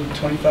at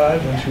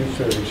 7:25 and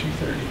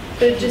 2:30.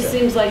 But it just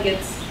seems like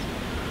it's...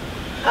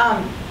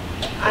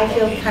 I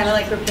feel kind of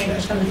like we're putting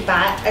this on the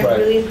spot. I Right.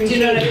 really Do appreciate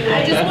you know what I mean?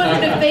 I just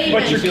wanted to fade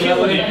But you're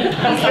killing it.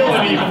 You're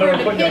killing it even though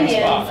we're putting you on the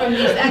opinion spot. from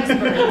these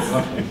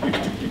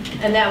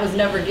experts, and that was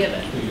never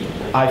given.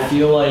 I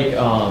feel like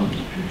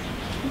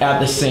at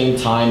the same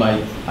time,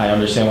 I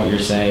understand what you're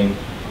saying.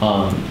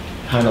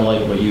 Kind of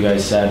like what you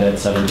guys said at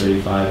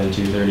 7:35 and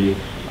 2:30.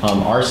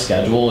 Our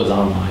schedule is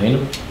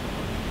online,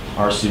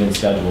 our student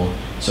schedule.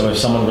 So if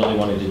someone really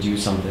wanted to do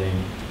something,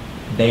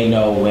 they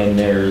know when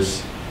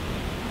there's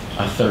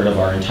a third of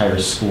our entire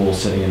school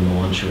sitting in the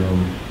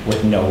lunchroom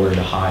with nowhere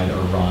to hide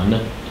or run.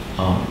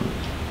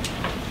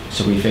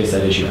 So we face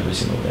that issue every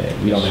single day.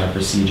 We don't have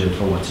procedure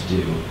for what to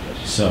do.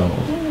 So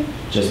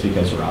just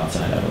because we're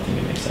outside, I don't think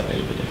it makes that big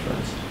of a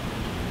difference.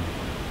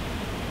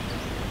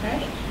 All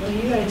right, well,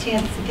 you got a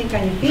chance to think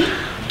on your feet.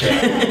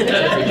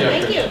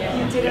 Thank you.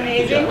 You did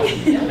amazing.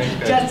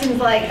 Justin's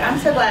like, I'm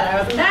so glad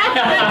I wasn't.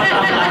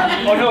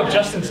 Oh no,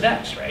 Justin's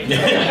next, right?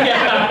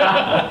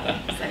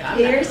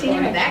 You're a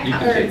senior next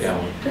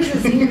year. Chris is a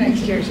senior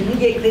next year, so you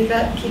get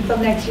keep up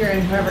next year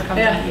and whoever comes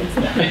Yeah. on gets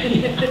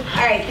them.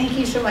 All right, thank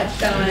you so much,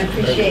 gentlemen. I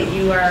appreciate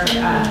your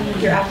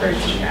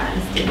efforts and your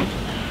honesty.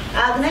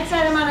 The next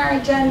item on our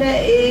agenda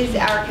is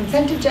our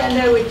consent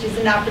agenda, which is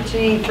an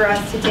opportunity for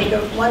us to take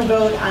one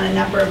vote on a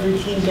number of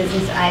routine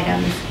business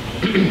items.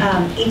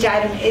 Each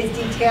item is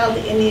detailed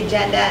in the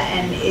agenda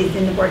and is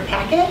in the board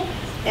packet.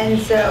 And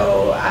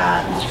so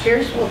Mr.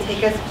 Pierce will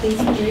take us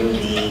please through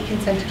the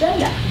consent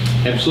agenda.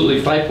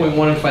 Absolutely.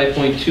 5.1 and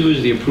 5.2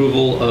 is the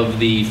approval of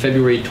the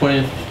February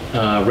 20th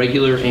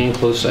regular and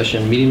closed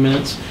session meeting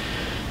minutes.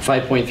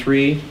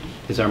 5.3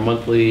 is our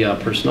monthly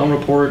personnel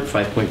report.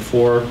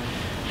 5.4,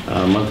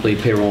 monthly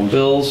payroll and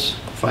bills.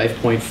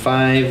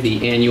 5.5,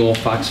 the annual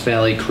Fox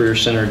Valley Career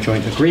Center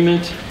joint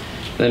agreement.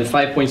 Then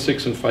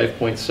 5.6 and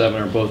 5.7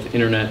 are both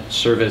internet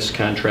service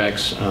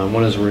contracts.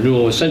 One is a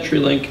renewal with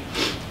CenturyLink,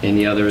 and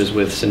the other is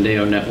with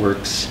Syndeo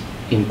Networks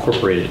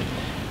Incorporated.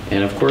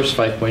 And of course,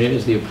 5.8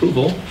 is the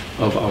approval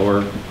of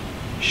our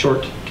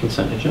short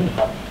consent agenda.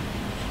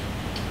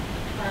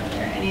 Are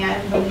there any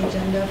items on the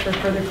agenda for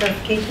further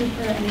clarification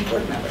for any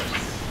board members?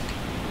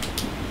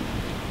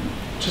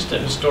 Just a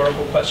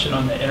historical question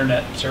on the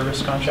internet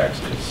service contracts,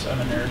 because I'm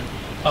a nerd.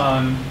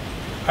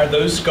 Are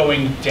those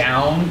going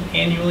down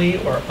annually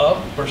or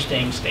up or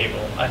staying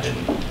stable? I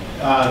didn't.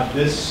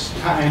 This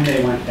time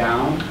they went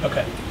down.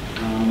 Okay.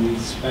 We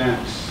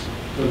spent,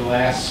 for the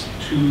last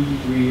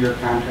 2-3-year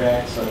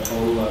contracts, a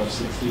total of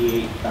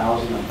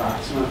 $68,000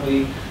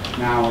 approximately.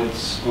 Now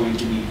it's going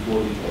to be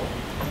 $44,000.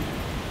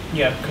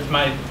 Yeah, because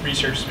my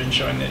research has been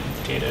showing that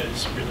data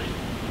is really,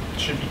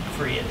 should be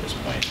free at this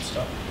point and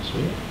stuff.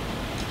 Sweet.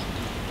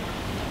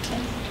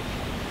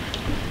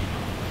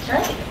 All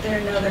right, if there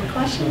are no other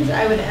questions,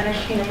 I would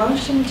entertain a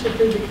motion to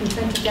approve the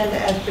consent agenda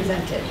as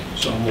presented.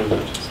 So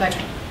moved.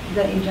 Second. Is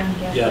that you, John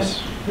Gaspar?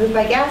 Yes. Moved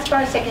by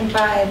Gaspar, second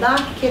by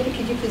Locke. Kathy,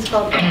 could you please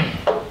call the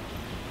roll?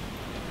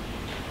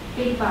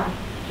 Bigbar.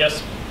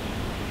 Yes.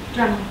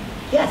 Dremel.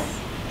 Yes.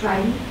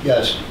 Dryden.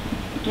 Yes.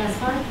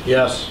 Gaspar.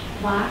 Yes.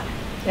 Locke.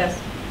 Yes.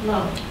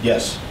 Lowe.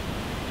 Yes.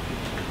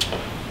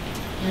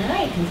 All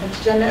right, consent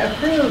agenda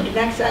approved.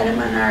 Next item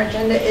on our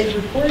agenda is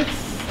reports.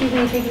 Stephen,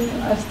 are you taking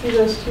us through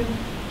those two?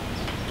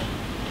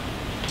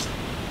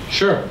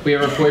 Sure, we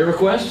have our FOIA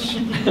requests.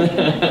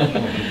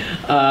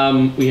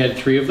 We had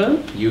 3 of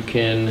them. You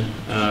can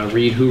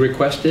read who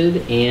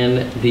requested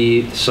and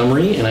the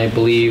summary, and I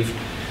believe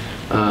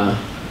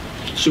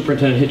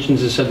Superintendent Hitchens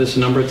has said this a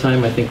number of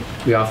times. I think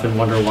we often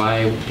wonder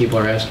why people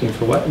are asking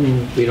for what,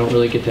 and we don't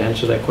really get to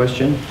answer that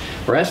question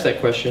or ask that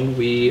question.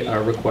 We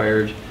are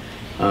required,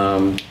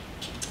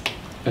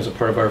 as a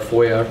part of our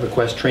FOIA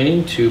request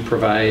training, to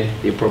provide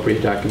the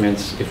appropriate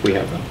documents if we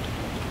have them.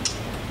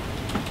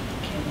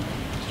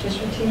 Just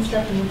routine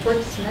stuff and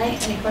reports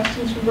tonight. Any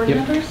questions from board Yep.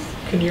 members?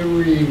 Can you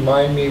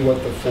remind me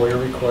what the FOIA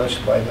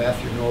request by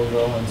Matthew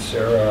Norville and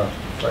Sarah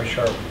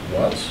Freishardt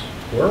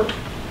were?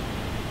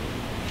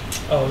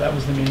 Oh, that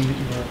was the meeting that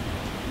you were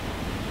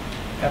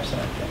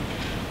absent, I think.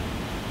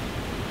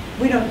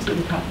 We don't see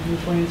the copies of the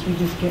FOIAs, we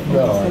just get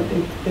No.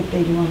 notice that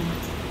they do them,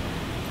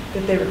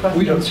 that they request.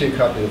 We don't see a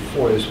copy of the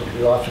FOIAs, but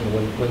we often,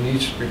 when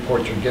these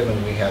reports are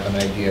given, we have an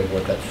idea of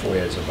what that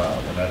FOIA is about.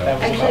 And I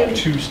That don't. was about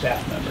 2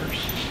 staff members.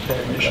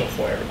 The initial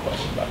FOIA request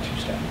was about 2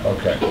 staff members.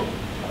 Okay,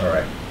 all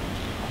right.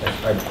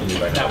 I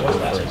believe I know. That was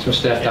last what one. So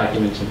staff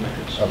documents and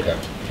records. Okay,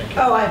 thank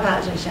you. Oh, I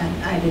apologize,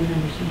 Shannon, I didn't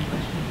understand the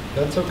question.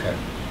 That's okay,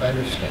 I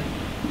understand.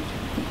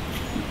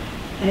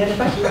 Any other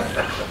questions?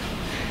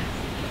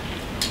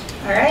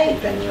 All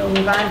right, then we'll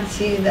move on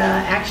to the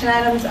action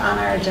items on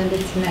our agenda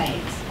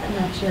tonight. I'm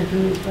not sure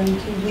who is going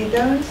to lead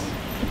those.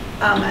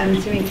 I'm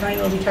assuming Tony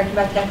will be talking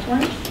about tax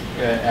warrants?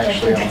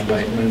 Actually, I'll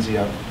invite Lindsay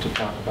up to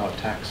talk about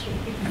tax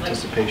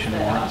anticipation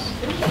warrants.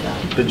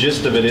 The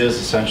gist of it is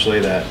essentially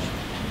that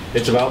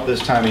it's about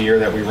this time of year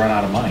that we run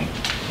out of money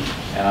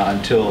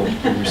until we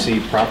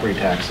receive property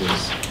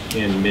taxes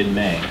in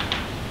mid-May.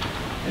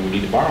 And we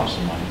need to borrow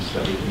some money so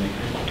that we can make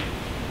payroll.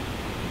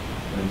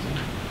 Lindsay,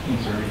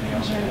 is there anything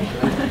else I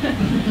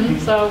can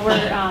say? So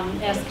we're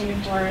asking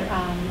for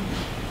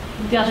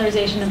the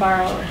authorization to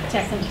borrow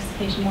tax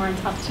anticipation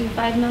warrants up to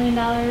 $5 million.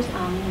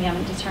 We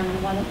haven't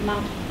determined what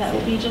amount that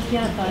will be just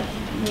yet, but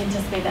we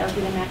anticipate that would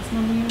be the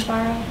maximum we would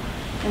borrow.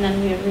 And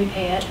then we would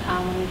repay it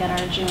when we get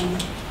our June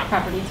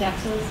property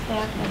taxes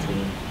back, as we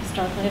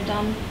historically have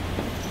done.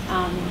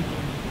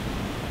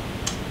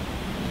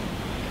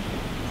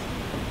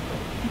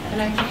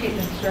 And I appreciate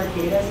the historic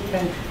data,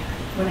 because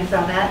when I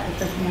saw that, the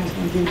first thing I was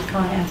going to do was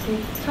call and ask you,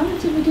 how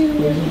much did we do the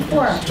year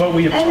before? But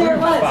we And there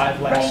approved was,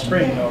 5 last right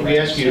spring, there. though, We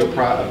ask you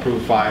to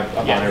approve 5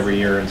 about Yes. every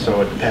year, and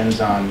so it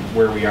depends on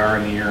where we are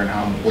in the year and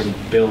when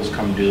bills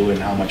come due and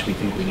how much we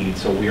think we need.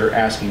 So we are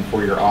asking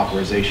for your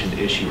authorization to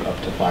issue up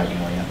to $5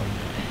 million.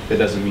 That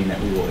doesn't mean that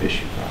we will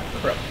issue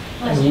 5. Correct.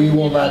 And we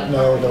will not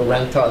know the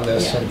rent on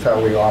this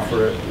until we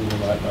offer it, we will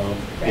not know.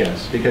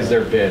 Yes, because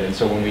they're bid, and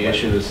so when we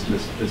issue this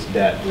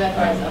debt,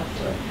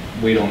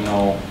 we don't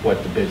know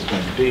what the bid's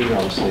going to be.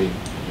 Obviously,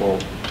 we'll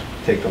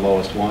take the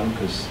lowest one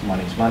because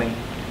money's money,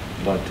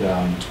 but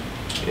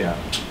yeah,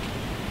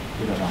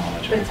 we don't know how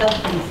much. But it's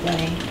helpful to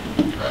say.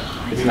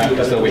 It's not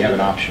as though we have an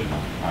option.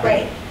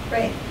 Right,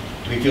 right.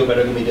 Do we feel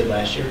better than we did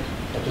last year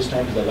at this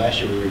time? Because last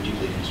year we were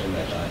deeply concerned,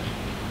 I thought.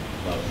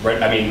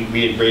 Right, I mean,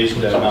 we had raised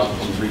the amount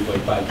from 3.5 to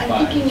 5.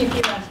 I'm thinking if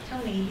you ask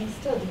Tony, he's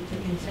still deeply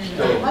concerned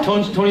about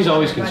money. Tony's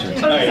always concerned.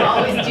 Tony's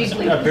always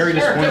deeply I'm very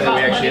disappointed that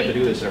we concerned actually have about to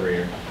do this every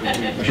year. We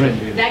shouldn't do money.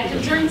 this. That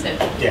concerns him.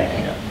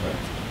 Yeah.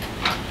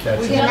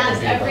 That's We've it. done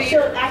this every So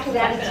year. after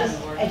that, it's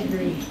just, I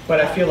agree. But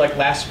I feel like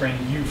last spring,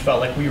 you felt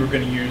like we were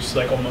going to use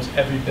like almost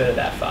every bit of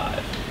that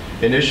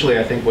 5. Initially,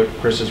 I think what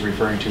Chris is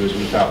referring to is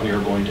we thought we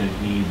were going to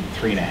need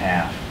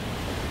 3.5,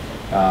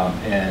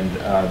 and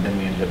then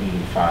we ended up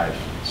needing 5.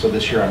 So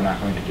this year, I'm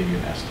not going to give you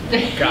an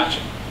estimate.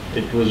 Gotcha.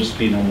 It will just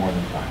be no more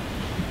than 5.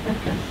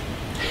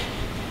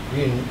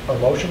 You need a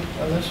motion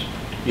on this?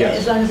 As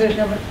Yes. long as there's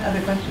no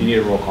other questions. You need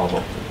a roll call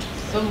vote.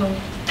 So moved.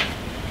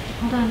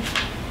 Hold on.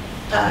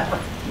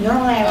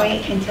 Normally I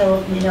wait until,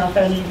 if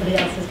anybody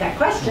else has got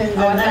questions.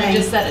 Oh, and then then you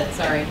just said it,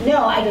 sorry.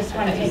 No, I just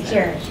want to make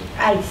sure.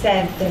 I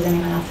said, does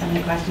anyone else have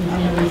any questions?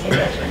 And nobody said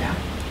yes or no.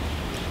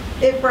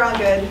 If we're all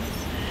good.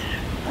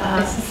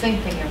 It's the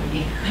same thing every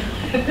year.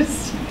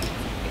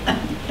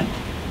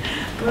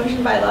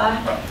 Motion by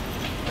Law,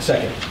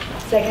 Second.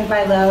 second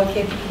by Lowe.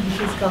 Okay,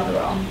 please call the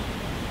roll.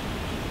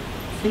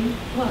 See?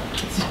 Look.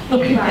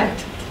 Mark.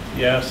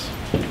 Yes.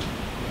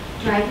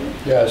 Driver?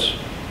 Yes.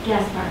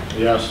 Gaspar?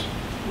 Yes.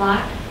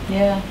 Locke?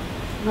 Yeah.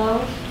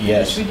 Lowe?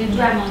 Yes. We did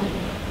Dremel?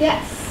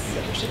 Yes.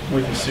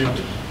 With the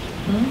suit.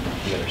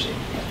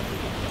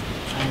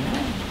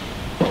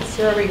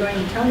 So are we going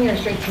to Tony or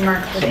straight to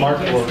Mark? for So the Mark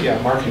AGS? will,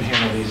 yeah, Mark can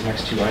handle these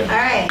next 2 items. All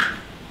right.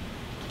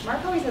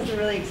 Mark always has the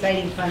really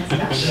exciting, fun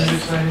stuff.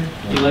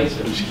 He likes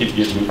it. Just keep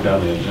getting moved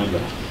down the agenda.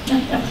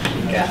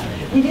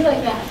 Yeah. You do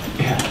like that?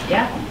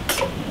 Yeah.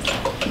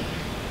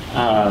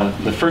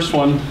 The first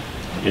one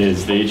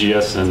is the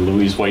AGS and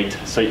Louise White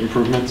site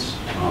improvements.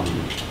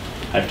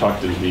 I've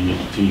talked to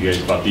you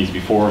guys about these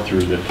before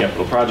through the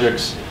capital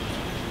projects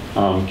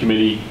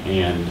committee,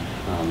 and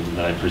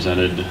that I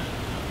presented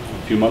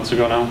a few months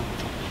ago now.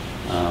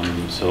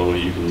 So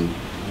you can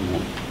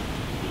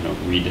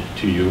read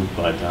to you,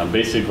 but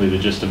basically the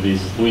gist of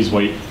these is Louise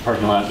White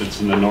parking lot that's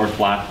in the north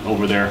lot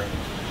over there.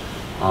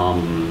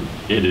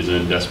 It is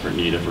in desperate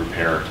need of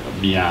repair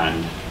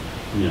beyond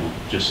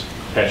just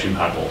patching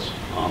potholes.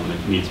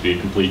 It needs to be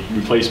a complete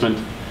replacement.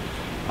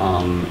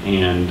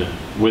 And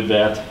with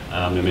that,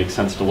 it makes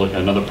sense to look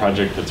at another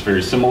project that's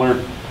very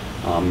similar,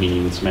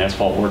 meaning some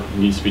asphalt work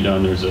needs to be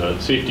done. There's a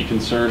safety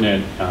concern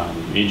at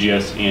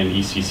AGS and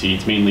ECC.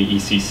 It's mainly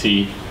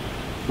ECC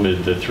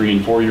with the 3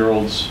 and 4 year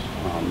olds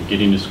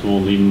getting to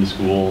school, leaving the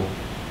school.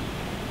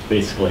 It's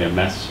basically a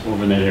mess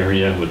over in that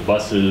area with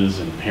buses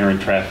and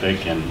parent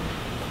traffic, and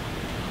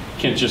you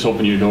can't just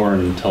open your door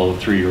and tell a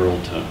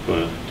 3-year-old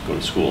to go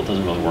to school. It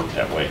doesn't really work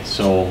that way.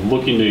 So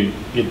looking to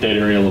get that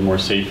area a little more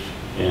safe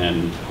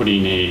and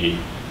putting a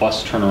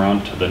bus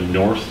turnaround to the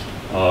north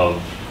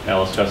of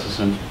Alice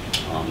Gustafson.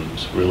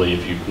 So really,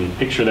 if you can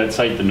picture that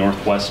site, the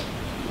northwest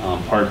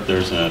part,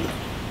 there's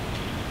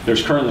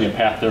currently a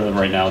path there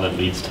right now that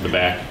leads to the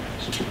back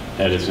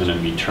that is going to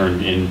be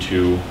turned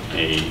into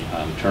a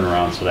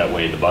turnaround, so that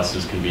way the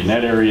buses can be in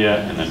that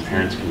area and then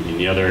parents can be in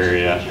the other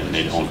area and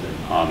they don't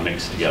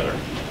mix together.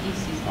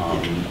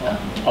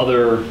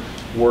 Other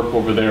work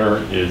over there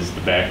is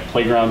the back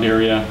playground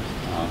area,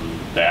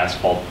 the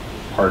asphalt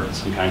part,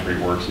 some concrete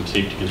work, some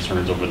safety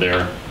concerns over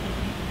there.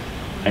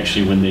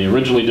 Actually, when they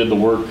originally did the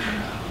work,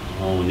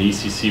 when the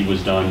ECC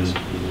was done, it's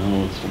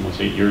almost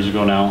 8 years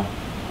ago now,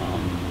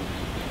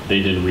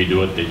 they didn't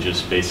redo it. They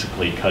just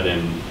basically cut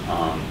in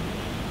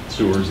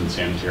sewers and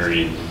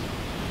sanitary and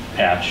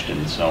patched,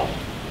 and so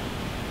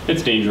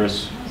it's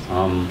dangerous.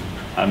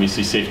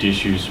 Obviously, safety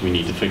issues, we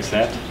need to fix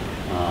that.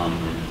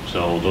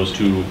 So those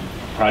two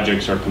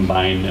projects are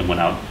combined and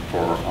went out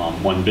for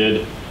one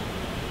bid.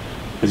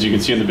 As you can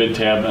see on the bid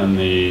tab on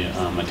the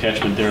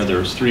attachment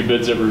there's 3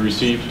 bids that we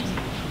received,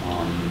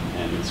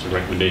 and it's a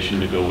recommendation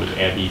to go with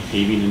Abbey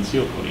Paving and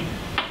Seal Coating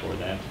for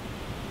that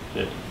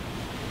bid,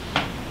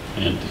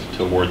 and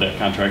to award that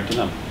contract to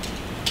them.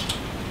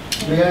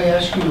 May I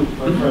ask you,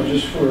 my friend,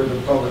 just for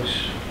the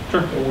public's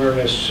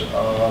awareness,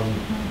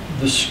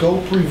 the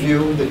scope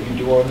review that you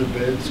do on the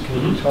bids,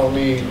 can you tell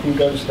me who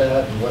does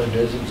that and what it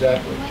is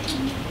exactly?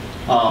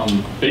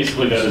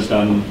 Basically, that is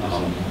done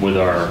with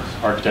our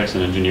architects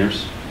and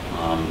engineers.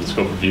 The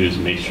scope reviews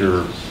make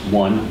sure,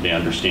 one, they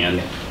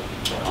understand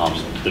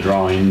the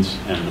drawings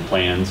and the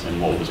plans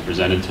and what was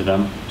presented to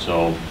them,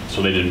 so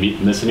they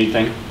didn't miss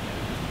anything.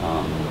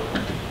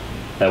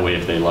 That way,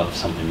 if they left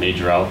something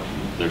major out,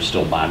 they're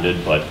still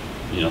bonded. But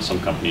some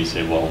companies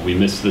say, well, we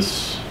missed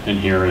this in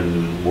here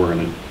and we're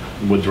going to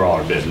withdraw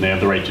our bid, and they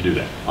have the right to do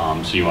that.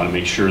 So you want to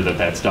make sure that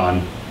that's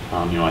done.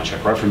 You want to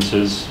check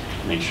references,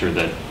 make sure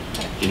that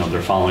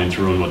they're following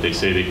through on what they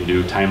say they can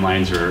do.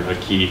 Timelines are a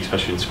key,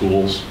 especially in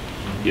schools.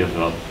 You have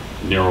a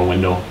narrow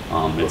window.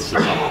 It's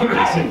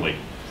basically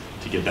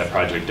to get that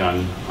project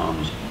done.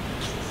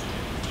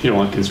 You don't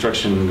want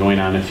construction going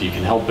on if you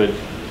can help it,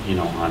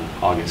 on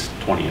August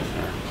 20th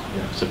or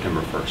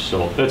September 1st.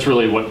 So that's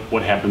really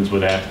what happens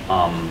with that.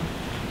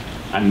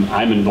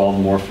 I'm involved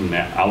more from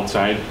the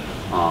outside.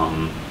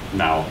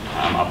 Now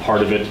I'm a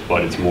part of it,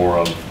 but it's more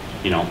of,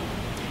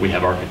 we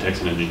have architects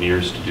and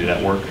engineers to do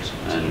that work,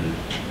 and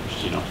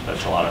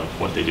that's a lot of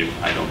what they do.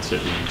 I don't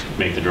sit and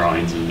make the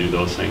drawings and do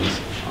those things.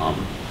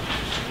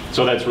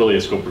 So that's really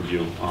a scope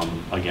review.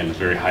 Again, a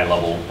very high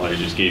level, what I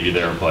just gave you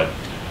there, but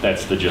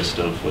that's the gist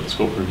of what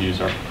scope reviews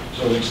are.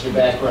 So it's the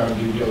background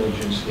due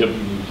diligence that Yep.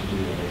 you need to do.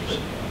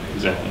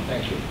 Exactly.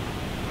 Thank you.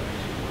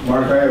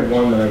 Mark, I have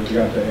one that I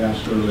forgot to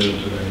ask earlier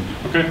today.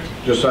 Okay.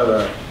 Just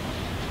on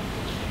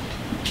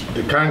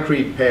the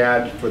concrete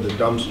pad for the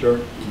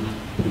dumpster,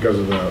 because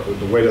of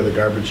the weight of the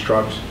garbage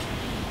trucks.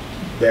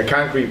 That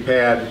concrete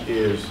pad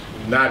is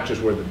not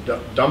just where the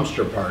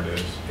dumpster part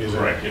is it?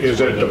 Correct. Is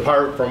it the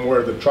part from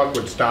where the truck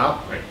would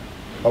stop? Right.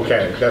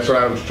 Okay, that's what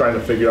I was trying to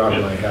figure out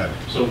in my head.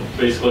 So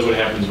basically what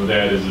happens with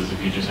that is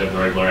if you just have the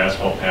regular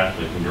asphalt path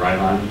that you can drive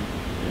on,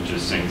 it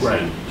just sinks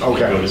Right. in.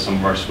 Okay. If you go to some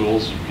of our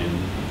schools, you can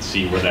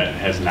see where that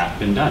has not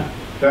been done.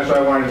 That's why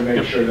I wanted to make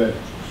Yep. sure that's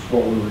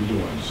what we were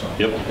doing, so.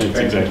 Yep, that's Thank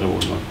exactly you.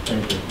 what we're doing.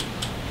 Thank you.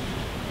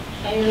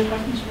 Any other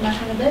questions from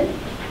Mark on the bid?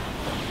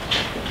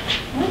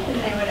 No, then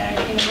I would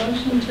entertain a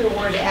motion to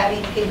award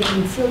Abbey Paving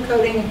and Seal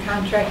Coating a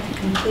contract to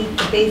complete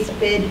the base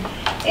bid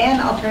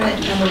and alternate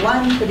number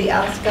 1 for the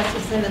Alice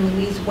Gustafson and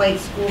Louise White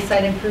school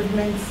site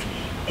improvements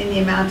in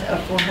the amount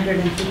of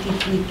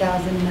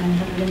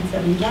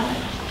 $453,970.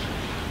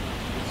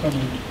 So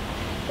moved.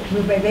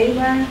 Moved by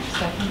Baylor.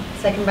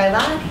 Second by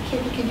Locke.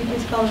 Kip, could you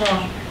please call the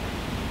roll?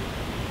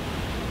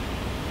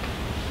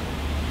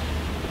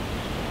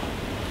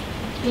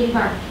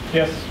 Gaylord.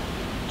 Yes.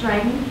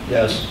 Dryden.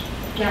 Yes.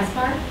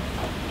 Gaspar.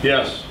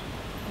 Yes.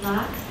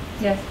 Locke.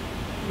 Yes.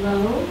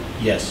 Lowe.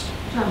 Yes.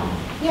 Trammell.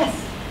 Yes.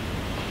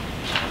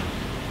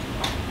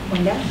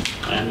 One down.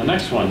 And the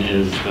next one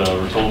is the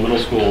Rotolo Middle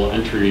School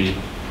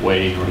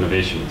entryway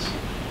renovations.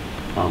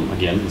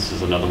 Again, this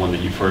is another one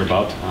that you've heard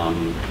about.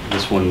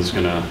 This one's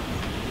going to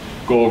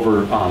go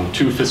over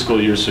 2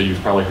 fiscal years, so you've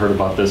probably heard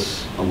about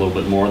this a little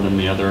bit more than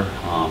the other.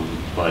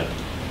 But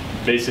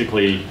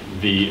basically,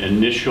 the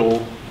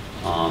initial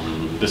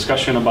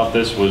discussion about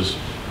this was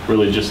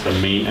really just the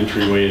main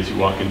entryway as you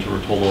walk into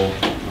Rotolo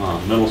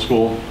Middle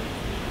School.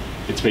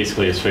 It's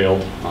basically has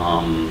failed.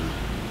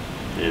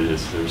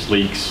 there's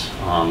leaks,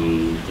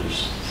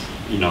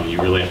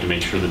 you really have to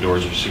make sure the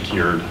doors are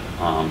secured,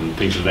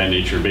 things of that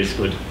nature,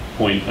 basically to the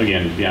point,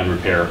 again, beyond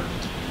repair.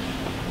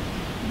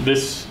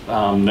 This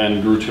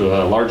then grew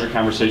to a larger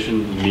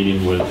conversation,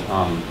 meeting with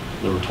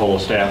the Rotolo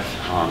staff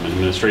and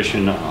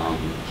administration,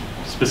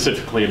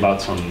 specifically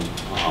about some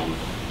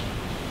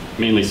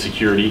mainly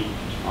security,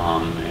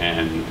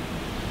 and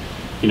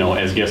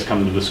as guests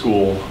come to the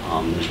school,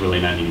 there's really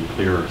not any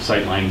clear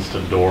sight lines to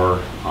the door.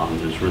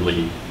 There's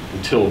really,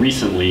 until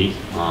recently,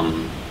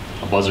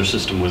 a buzzer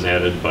system was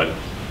added, but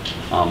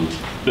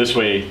this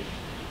way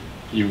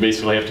you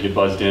basically have to get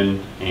buzzed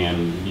in,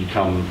 and you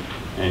come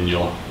and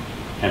you'll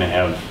kind of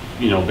have,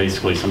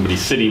 basically somebody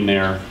sitting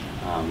there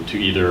to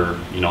either,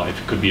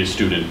 if it could be a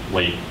student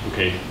late,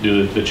 okay,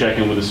 do the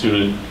check-in with a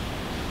student,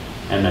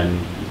 and then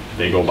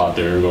they go about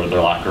go to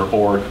their locker,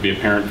 or it could be a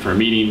parent for a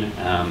meeting,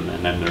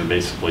 and then they're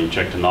basically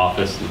checked in the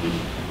office, and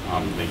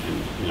they can,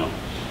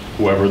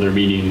 whoever they're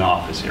meeting in the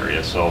office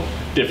area. So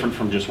different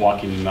from just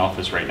walking in the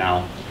office right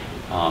now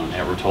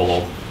at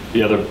Rotolo.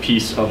 The other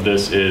piece of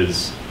this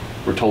is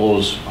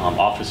Rotolo's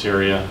office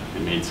area.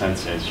 It made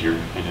sense as you're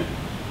kind of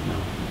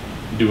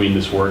doing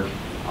this work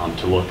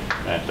to look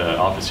at the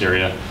office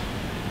area.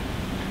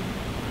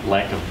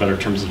 Lack of better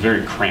terms, is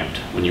very cramped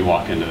when you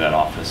walk into that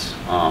office.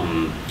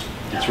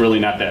 It's really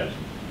not that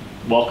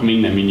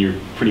welcoming. I mean, you're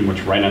pretty much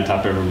right on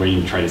top of everybody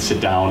and try to sit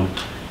down.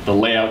 The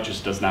layout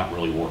just does not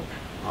really work.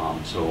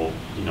 So,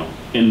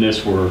 in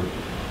this, we're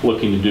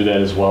looking to do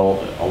that as well,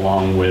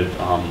 along with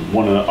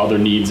one of the other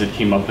needs that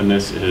came up in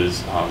this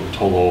is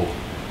Rotolo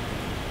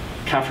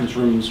conference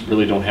rooms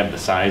really don't have the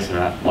size. They're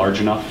not large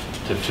enough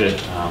to fit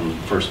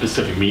for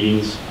specific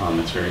meetings.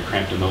 It's very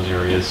cramped in those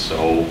areas.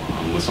 So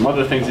with some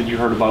other things that you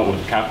heard about with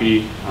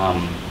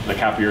the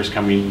copiers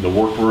coming, the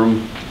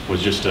workroom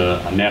was just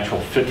a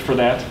natural fit for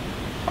that.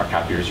 Our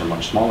copiers are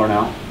much smaller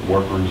now. The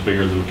workroom is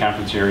bigger than the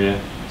conference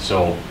area.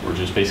 So we're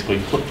just basically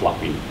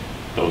flip-flopping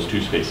those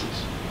two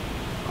spaces.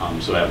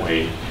 So that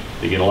way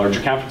they get a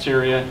larger conference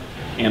area,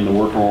 and the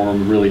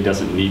workroom really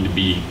doesn't need to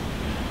be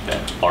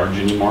that large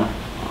anymore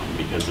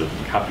because the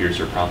copiers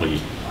are probably a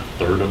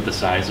third of the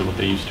size of what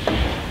they used to be.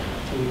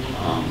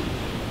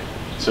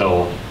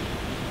 So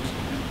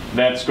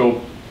that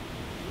scope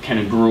kind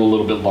of grew a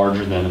little bit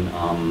larger than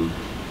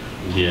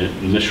the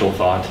initial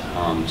thought.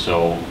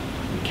 So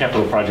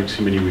Capital Projects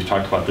Committee, we've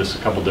talked about this a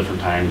couple different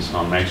times.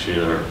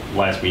 Actually, our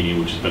last meeting,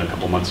 which has been a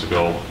couple months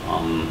ago,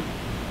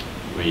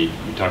 we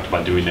talked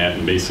about doing that,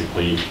 and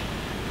basically,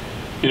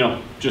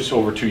 just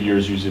over 2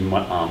 years using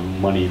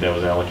money that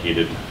was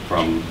allocated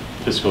from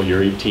fiscal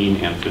year 18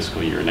 and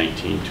fiscal year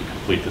 19 to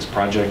complete this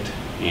project.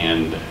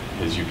 And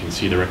as you can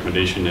see, the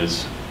recommendation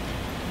is, I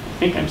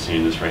think I'm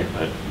saying this right,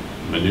 but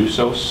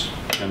Manusos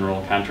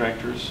General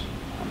Contractors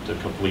to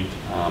complete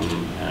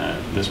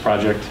this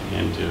project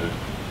and to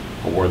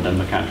award them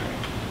the contract.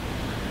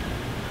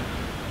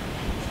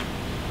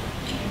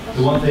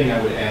 The one thing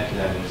I would add to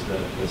that is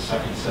the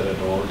second set of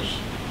doors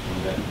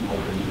that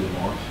open to the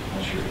north,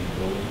 once you're in the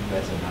building,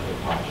 that's another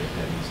project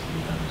that needs to be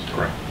done as well.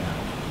 Correct.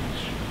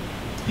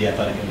 The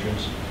athletic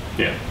entrance?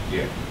 Yeah.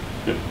 Yeah.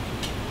 Yep.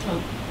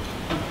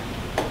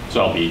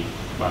 So I'll be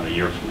about a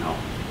year from now,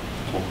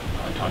 we'll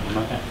probably talking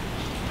about that.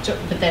 So,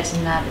 but that's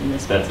not in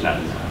this. That's not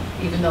in this.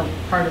 Even though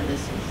part of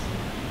this is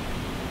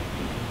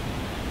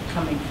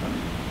coming from.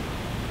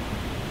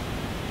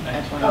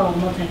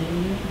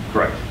 Multi-media.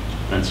 Correct.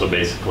 And so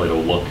basically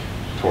it'll look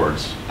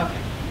towards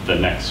the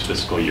next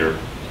fiscal year.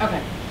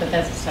 Okay, but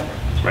that's a separate.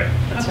 Right,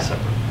 that's a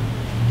separate.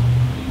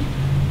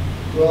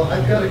 Well,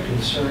 I've got a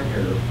concern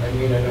here. I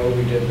mean, I know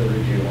we did the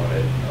review on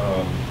it.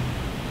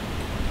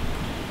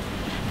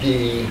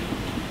 The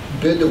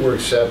bid that we're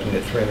accepting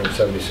at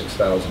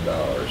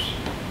 $376,000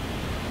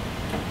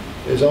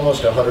 is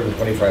almost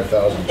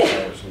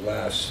 $125,000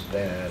 less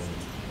than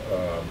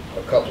a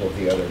couple of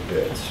the other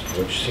bids,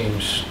 which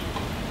seems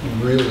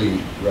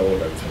really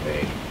relevant to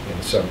me.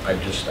 In some, I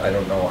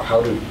don't know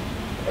how do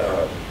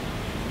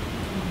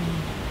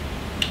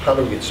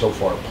we get so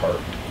far apart.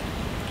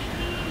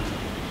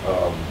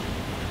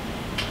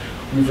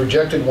 We've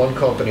rejected one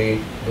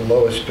company, the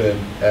lowest bid,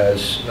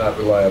 as not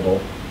reliable.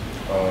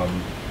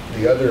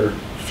 The other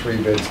three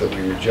bids that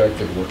we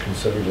rejected were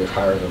considerably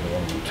higher than the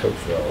one we took,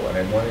 though. And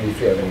I'm wondering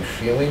if you have any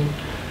feeling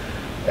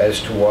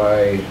as to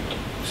why,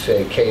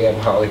 say, KM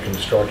Holly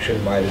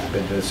Construction might have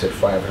bid this at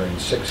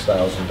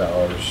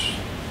 $506,000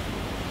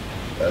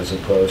 as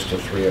opposed to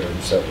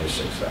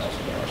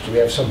 $376,000. Do we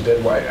have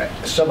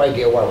some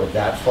idea why we're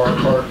that far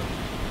apart?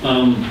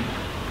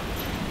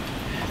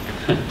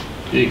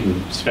 You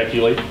can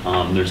speculate.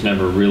 There's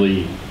never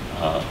really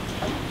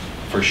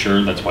for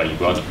sure. That's why you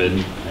go out to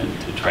bid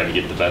and to try to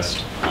get the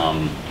best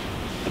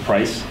the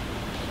price.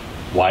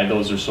 Why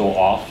those are so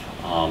off,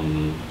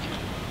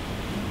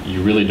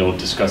 you really don't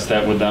discuss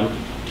that with them,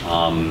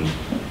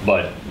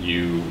 but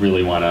you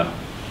really want to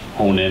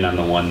hone in on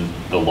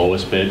the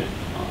lowest bid,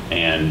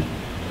 and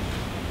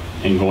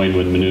going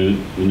with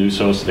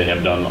Manusos, they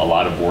have done a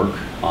lot of work,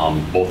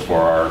 both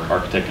for our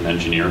architect and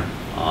engineer.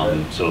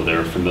 So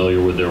they're familiar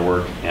with their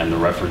work, and the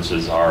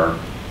references are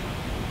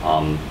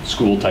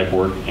school type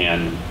work,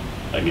 and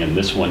again,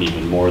 this one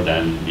even more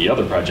than the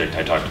other project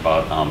I talked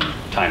about,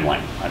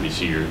 timeline.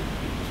 Obviously,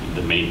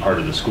 the main part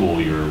of the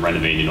school you're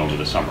renovating over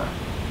the summer.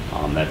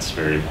 That's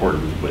very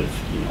important with,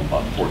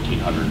 about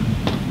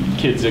 1,400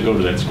 kids that go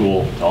to that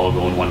school. To all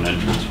go in one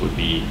entrance would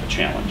be a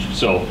challenge.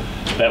 So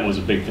that was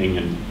a big thing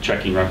in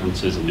checking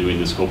references and doing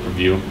the scope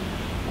review.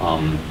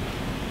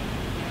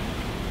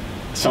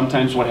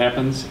 Sometimes what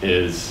happens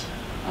is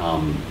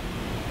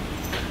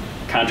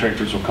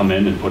contractors will come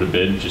in and put a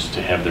bid just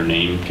to have their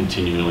name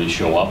continually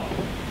show up,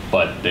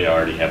 but they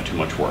already have too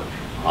much work.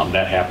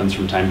 That happens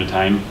from time to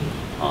time.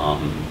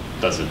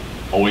 Does it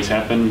always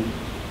happen?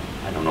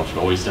 I don't know if it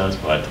always does,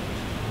 but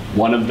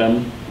one of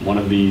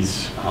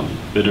these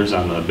bidders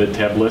on the bid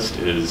tab list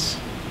is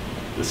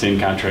the same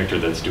contractor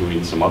that's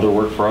doing some other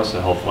work for us,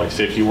 the health, life,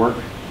 safety work.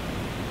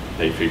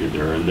 They figured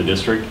they're in the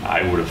district.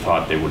 I would have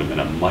thought they would have been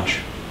a much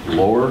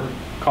lower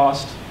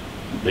cost.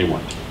 They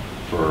weren't,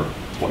 for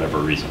whatever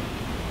reason.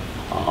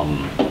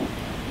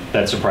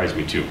 That surprised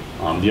me too.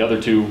 The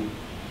other two,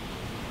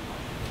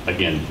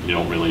 again, you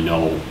don't really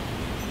know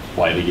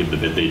why they give the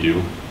bid they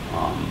do.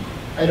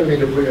 I don't mean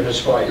to put you in a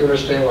spot. You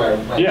understand why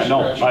I'm Yeah,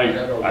 no, scratching my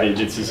head over it?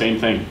 it's the same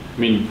thing. I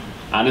mean,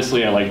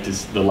 honestly, I liked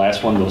the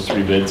last one, those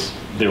 3 bids,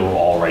 they were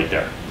all right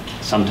there.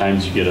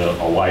 Sometimes you get a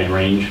wide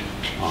range.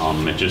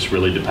 It just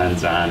really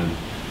depends on,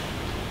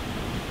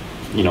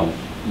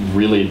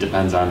 really it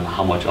depends on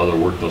how much other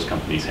work those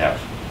companies have.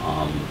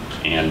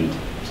 And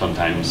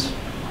sometimes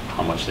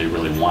how much they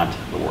really want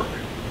the work.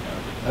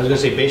 I was going to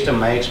say, based on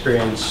my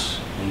experience,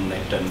 and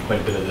I've done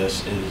quite a bit of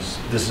this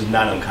is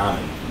not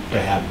uncommon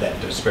to have that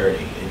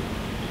disparity. It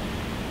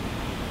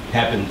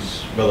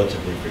happens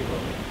relatively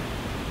frequently,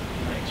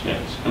 in my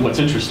experience. And what's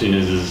interesting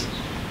is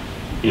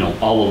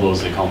all of those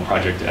they call them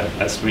project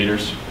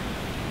estimators,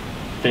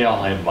 they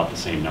all have about the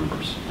same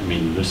numbers. I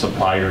mean, the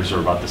suppliers are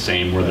about the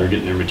same where they're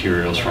getting their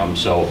materials from,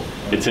 so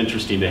it's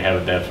interesting to have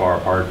it that far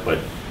apart, but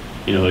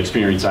the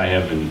experience I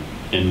have in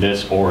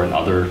this or in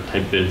other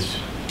type bids,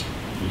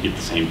 you get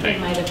the same They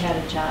thing. might have had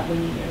a job when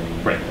you were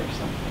in Right. or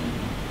something.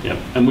 Yep,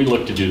 and we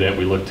look to do that.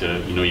 We look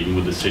to, even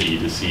with the city,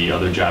 to see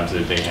other jobs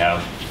that they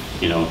have,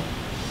 to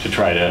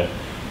try to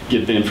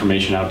get the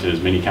information out to as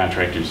many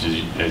contractors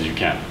as you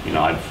can.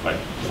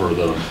 For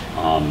the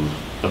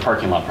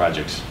parking lot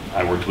projects,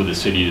 I worked with the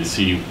city to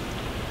see,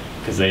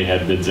 because they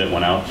had bids that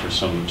went out for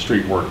some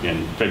street work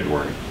in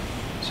February.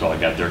 So I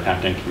got their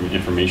contact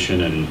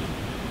information and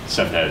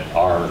sent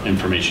our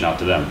information out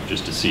to them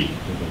just to see.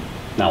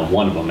 Now,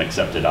 one of them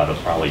accepted out of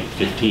probably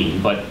 15,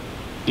 but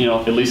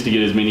at least to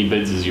get as many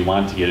bids as you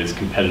want, to get as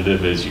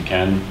competitive as you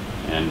can,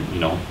 and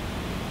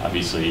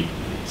obviously it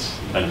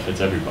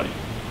benefits everybody.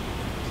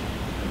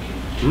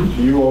 Do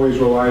you always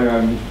rely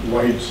on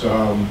White's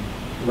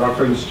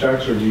reference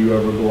checks, or do you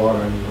ever go out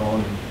on your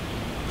own and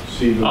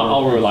see the?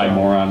 I'll rely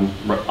more on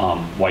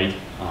White.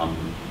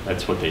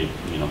 That's what they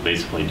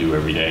basically do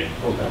every day.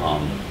 Okay.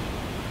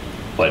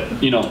 But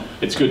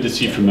it's good to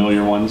see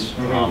familiar ones,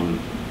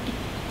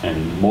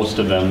 and most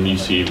of them you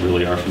see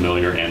really are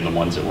familiar, and the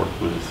ones that work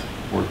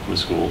with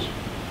schools.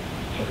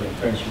 Okay,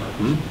 thanks, Mark.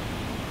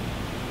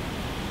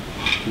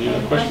 Any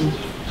other questions?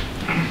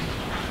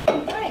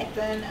 All right,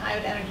 then I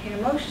would entertain a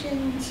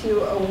motion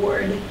to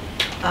award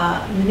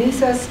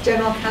Manusas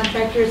General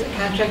Contractors a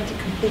contract to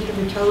complete the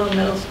Rotolo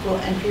Middle School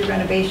entry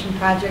renovation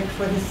project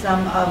for the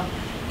sum of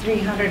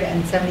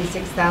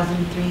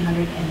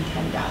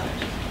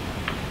 $376,310.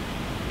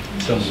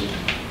 So moved.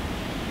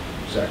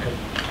 Second.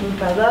 Moved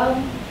by Lowe,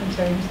 I'm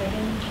sorry, who's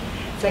second?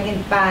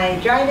 Second by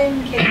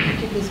Dryden. Kate, could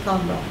you please call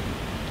the roll?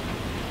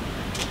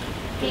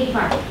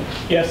 Dietmar.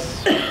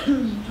 Yes.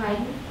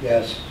 Dryden.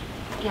 Yes.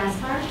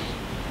 Gaspar.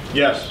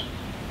 Yes.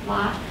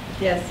 Locke.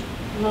 Yes.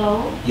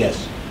 Lowe.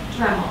 Yes.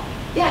 Dremel.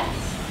 Yes.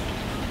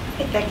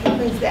 Okay, that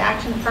concludes the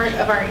action part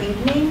of our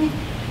evening.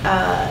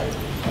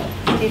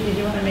 Steve, did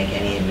you want to make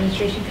any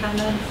administration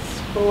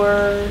comments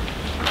for?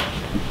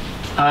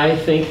 I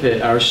think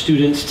that our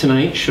students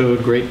tonight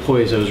showed great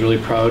poise. I was really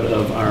proud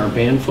of our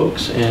band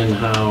folks and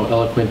how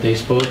eloquent they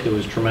spoke. It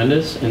was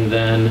tremendous. And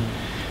then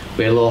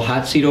we had a little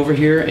hot seat over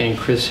here, and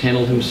Chris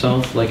handled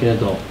himself like an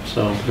adult.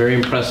 So very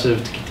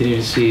impressive to continue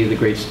to see the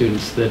great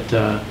students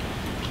that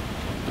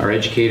our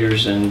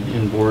educators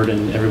and board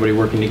and everybody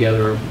working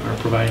together are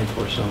providing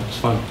for. So it's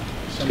fun.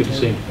 It's good to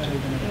see. That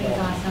was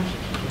awesome.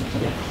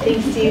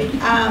 Thanks, Steve.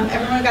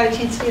 Everyone got a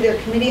chance to do their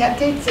committee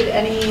updates. Did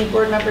any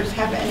board members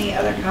have any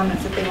other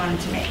comments that they wanted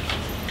to make?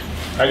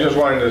 I just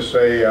wanted to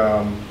say,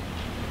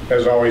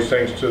 as always,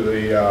 thanks to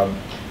the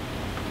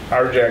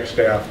RJAC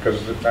staff,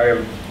 because I have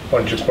a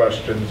bunch of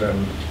questions,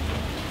 and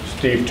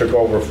Steve took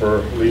over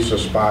for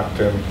Lisa's spot,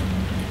 and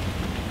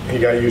he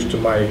got used to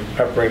my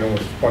peppering him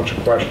with a bunch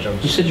of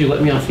questions. You said you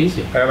let me off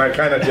easy. And I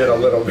kind of did a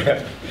little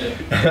bit.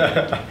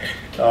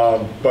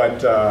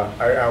 But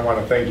I want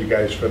to thank you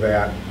guys for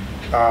that.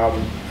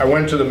 I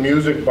went to the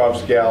Music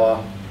Buffs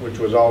Gala, which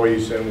was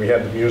always, and we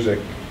had the music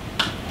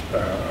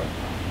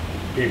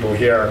people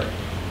here,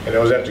 and it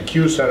was at the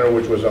Q Center,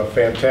 which was a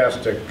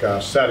fantastic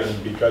setting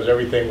because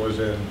everything was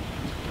in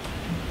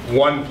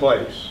one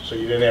place. so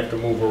you didn't have to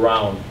move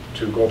around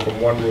to go from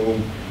one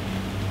room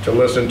to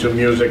listen to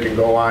music and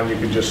go on. You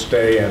could just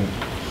stay, and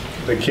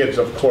the kids,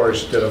 of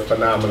course, did a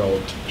phenomenal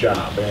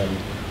job. And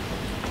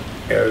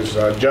as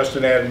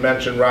Justin had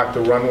mentioned, Rock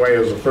the Runway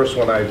was the first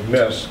one I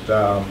missed.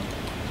 I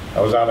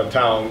was out of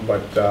town,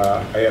 but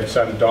I had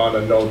sent Dawn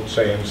a note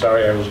saying,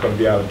 sorry, I was going to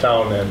be out of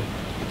town, and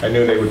I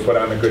knew they would put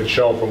on a good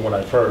show from what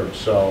I've heard.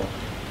 So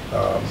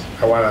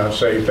I want to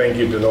say thank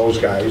you to those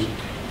guys.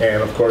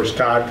 And of course,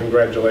 Todd,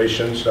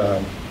 congratulations.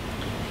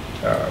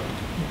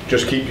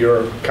 Just keep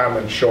your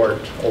comments short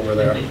over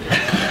there.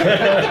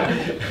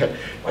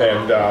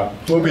 And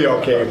we'll be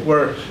okay.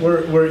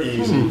 We're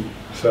easy.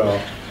 So,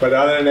 but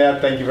other than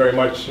that, thank you very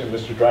much. And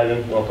Mr.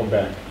 Dryden, welcome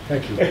back.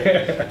 Thank you.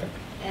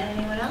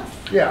 Anyone else?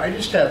 Yeah, I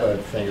just have a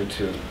thing or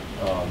two.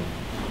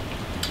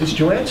 Is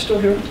Joanne still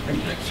here?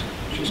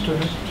 She's still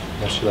here?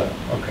 Yes, she left.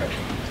 Okay.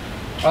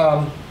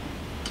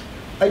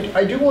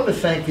 I do want to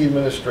thank the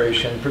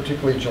administration,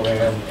 particularly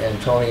Joanne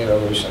and Tony and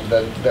others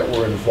that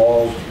were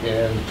involved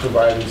in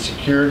providing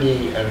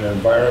security and an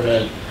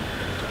environment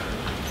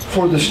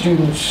for the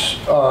students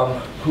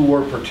who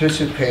were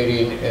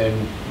participating in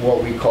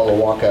what we call a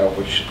walkout,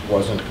 which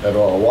wasn't at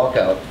all a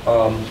walkout.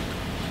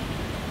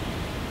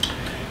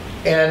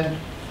 And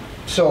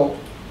so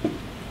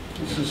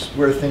this is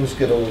where things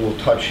get a little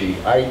touchy.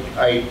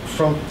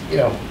 From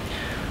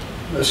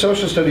a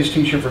social studies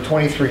teacher for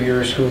 23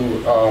 years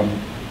who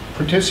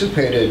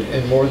participated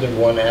in more than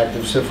one act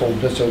of civil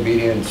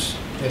disobedience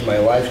in my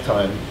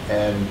lifetime,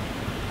 and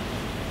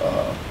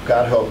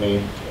God help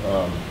me,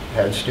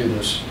 had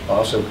students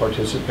also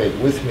participate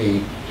with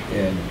me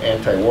in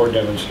anti-war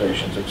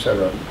demonstrations,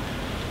 etc.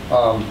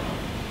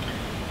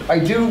 I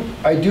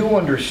do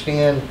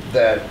understand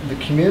that the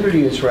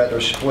community is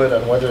rather split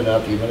on whether or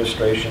not the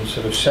administration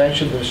should have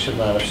sanctioned this, should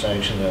not have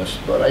sanctioned this,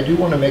 but I do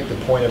want to make the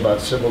point about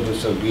civil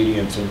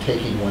disobedience and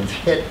taking one's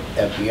hit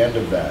at the end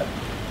of that.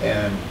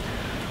 And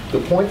the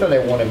point that I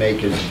want to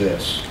make is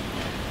this.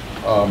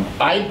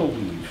 I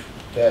believe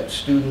that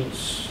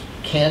students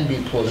can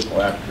be political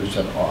actors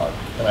and are,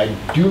 and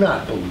I do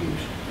not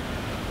believe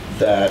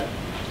that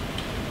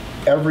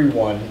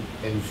everyone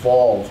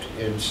involved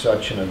in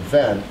such an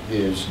event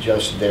is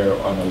just there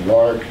on a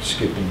lark,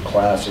 skipping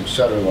class,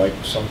 etc., like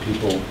some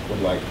people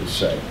would like to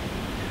say.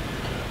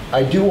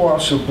 I do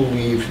also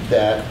believe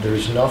that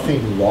there's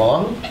nothing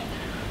wrong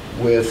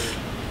with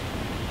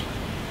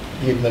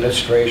the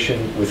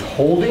administration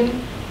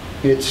withholding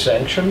its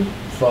sanction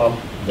from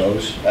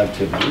those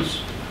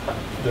activities.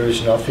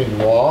 There's nothing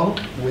wrong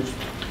with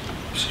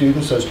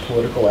students as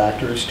political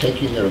actors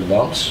taking their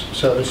lumps,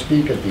 so to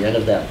speak, at the end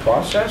of that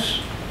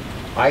process.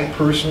 I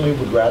personally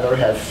would rather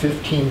have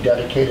 15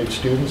 dedicated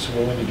students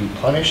willing to be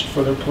punished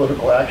for their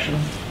political action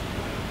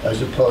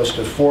as opposed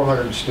to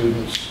 400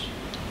 students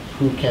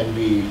who can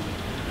be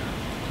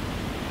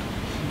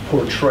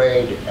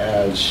portrayed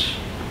as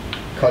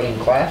cutting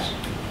class.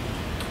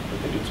 I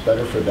think it's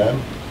better for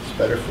them, it's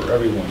better for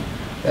everyone.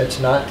 That's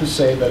not to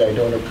say that I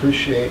don't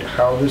appreciate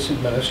how this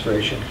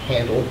administration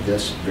handled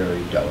this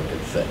very delicate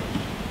thing.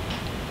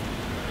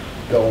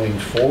 Going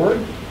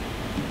forward,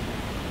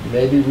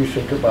 maybe we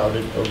think about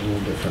it a little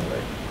differently.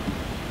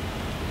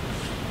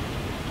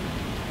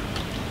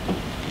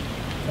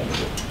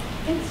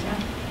 Thanks,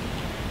 John.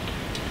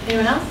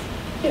 Anyone else?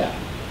 Yeah,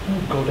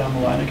 we'll go down the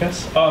line, I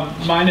guess.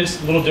 Mine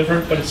is a little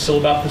different, but it's still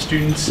about the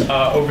students.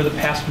 Over the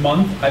past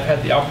month, I've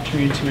had the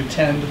opportunity to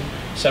attend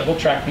several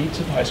track meets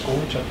at the high school,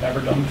 which I've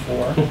never done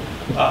before.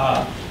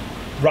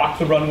 Rock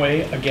the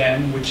Runway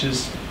again, which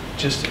is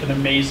just an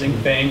amazing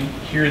thing.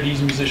 Hear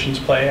these musicians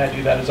play. I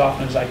do that as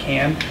often as I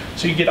can.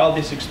 So you get all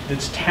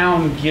this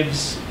town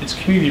gives its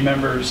community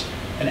members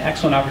an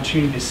excellent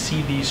opportunity to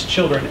see these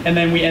children. And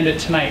then we end it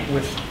tonight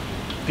with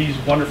these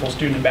wonderful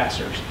student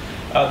ambassadors.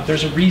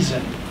 There's a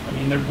reason. I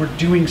mean, we're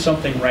doing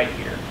something right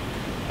here.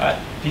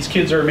 These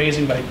kids are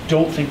amazing, but I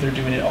don't think they're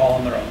doing it all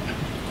on their own.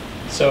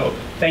 So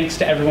thanks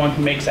to everyone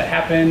who makes that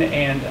happen,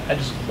 and I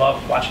just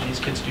love watching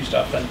these kids do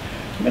stuff. And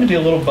I'm going to be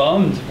a little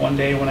bummed one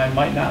day when I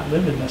might not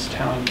live in this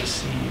town to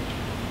see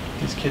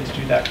these kids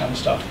do that kind of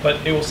stuff. But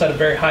it will set a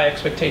very high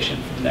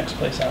expectation for the next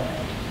place I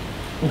land.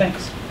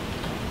 Thanks.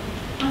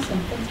 Awesome.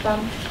 Thanks, Bob.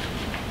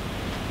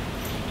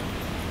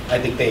 I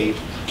think they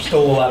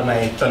stole a lot of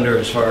my thunder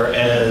as far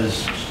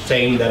as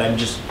saying that I'm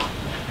just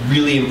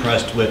really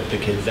impressed with the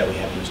kids that we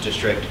have in this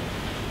district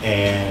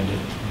and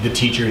the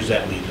teachers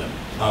that lead them.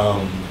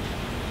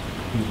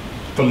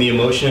 From the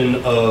emotion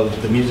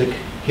of the music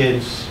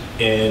kids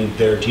and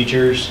their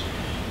teachers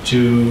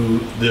to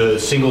the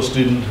single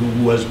student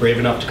who was brave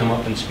enough to come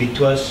up and speak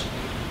to us,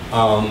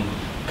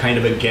 kind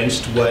of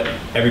against what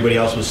everybody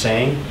else was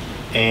saying,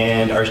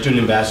 and our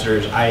student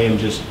ambassadors, I am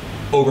just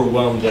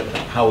overwhelmed with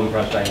how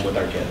impressed I am with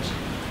our kids.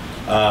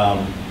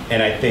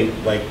 And I think,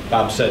 like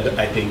Bob said,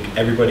 I think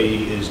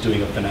everybody is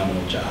doing a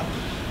phenomenal job.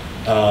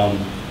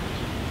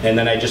 And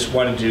then I just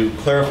wanted to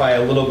clarify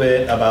a little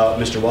bit about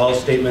Mr.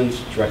 Wall's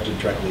statements directed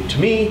directly to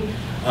me.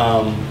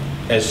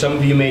 As some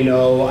of you may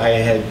know, I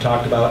had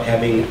talked about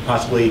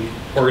possibly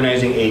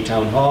organizing a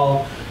town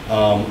hall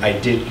We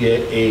did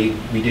get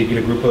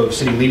a group of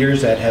city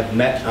leaders that have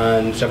met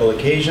on several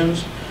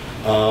occasions,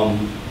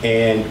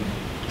 and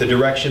the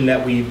direction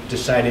that we've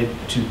decided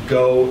to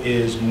go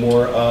is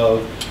more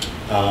of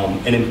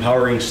an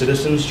empowering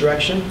citizens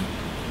direction,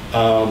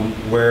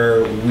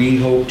 where we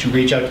hope to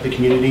reach out to the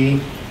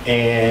community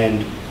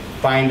and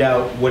find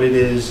out what it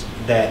is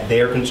that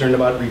they are concerned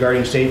about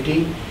regarding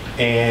safety,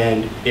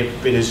 and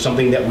if it is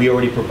something that we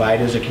already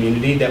provide as a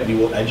community, that we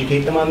will educate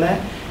them on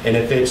that. And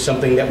if it's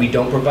something that we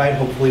don't provide,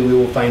 hopefully we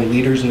will find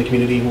leaders in the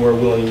community who are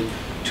willing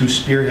to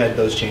spearhead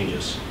those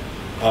changes.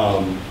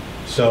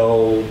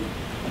 So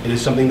it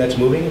is something that's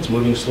moving. It's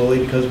moving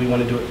slowly because we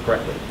want to do it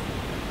correctly.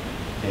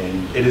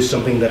 And it is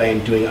something that I am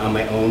doing on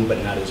my own,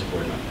 but not as a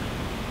board member.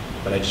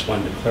 But I just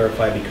wanted to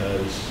clarify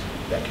because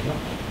that came up.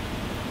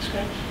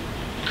 Okay.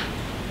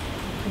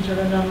 Control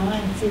it on the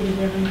line. See if you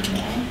have anything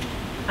to add.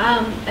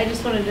 I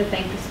just wanted to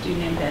thank the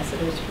student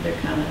ambassadors for their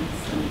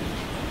comments and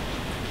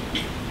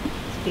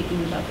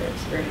speaking about their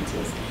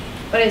experiences.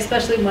 But I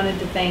especially wanted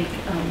to thank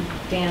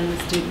Dan, the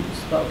student who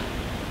spoke.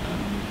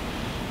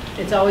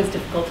 It's always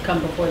difficult to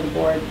come before the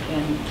board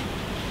and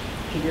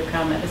give your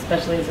comment,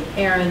 especially as a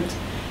parent.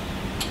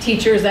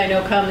 Teachers I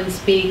know come and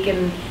speak,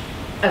 and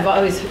I've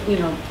always,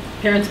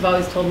 parents have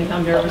always told me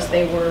how nervous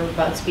they were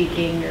about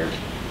speaking, or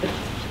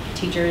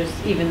teachers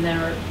even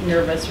they're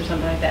nervous or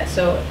something like that.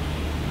 So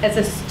as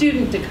a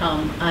student to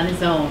come on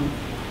his own,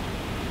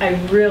 I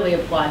really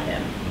applaud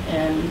him,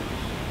 and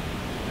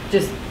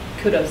just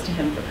kudos to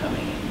him for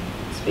coming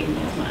and speaking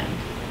his mind.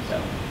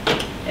 So,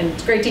 and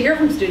it's great to hear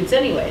from students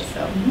anyway,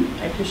 so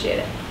I appreciate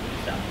it.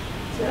 So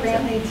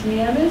apparently it's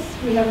unanimous.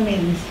 We have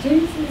amazing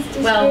students in this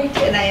district, Well,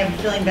 and I am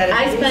feeling that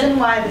is the reason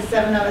why the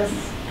 7 of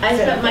us. I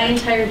spent my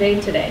entire day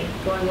today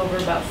going over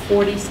about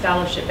 40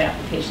 scholarship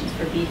applications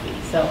for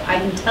BFE. So I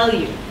can tell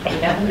you, we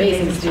have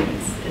amazing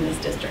students in this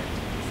district.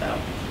 So,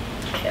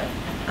 yeah.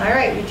 All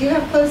right, we do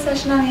have closed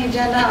session on the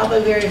agenda,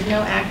 although there is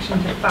no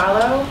action to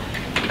follow.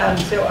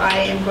 So I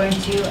am going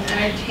to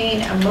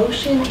entertain a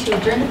motion to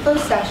adjourn the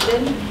closed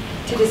session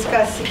to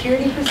discuss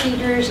security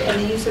procedures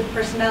and the use of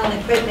personnel and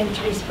equipment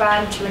to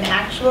respond to an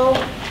actual,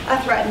 a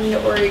threatened,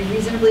 or a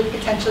reasonably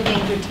potential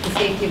danger to the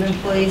safety of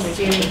employees,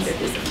 students,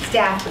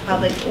 staff, the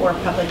public, or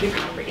public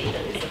property.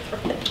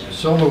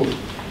 So moved.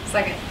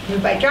 Second.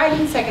 Moved by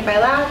Dryden, second by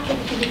Loud.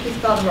 Could you please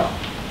call the roll?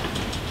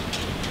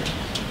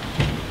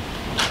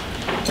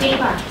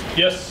 Gabar.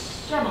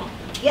 Yes. Sturmel.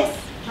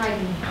 Yes.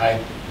 Dryden.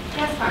 Aye.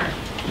 Gaspar.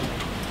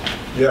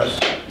 Yes.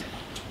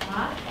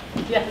 Lot.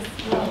 Yes.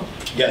 Lowe.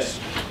 Yes.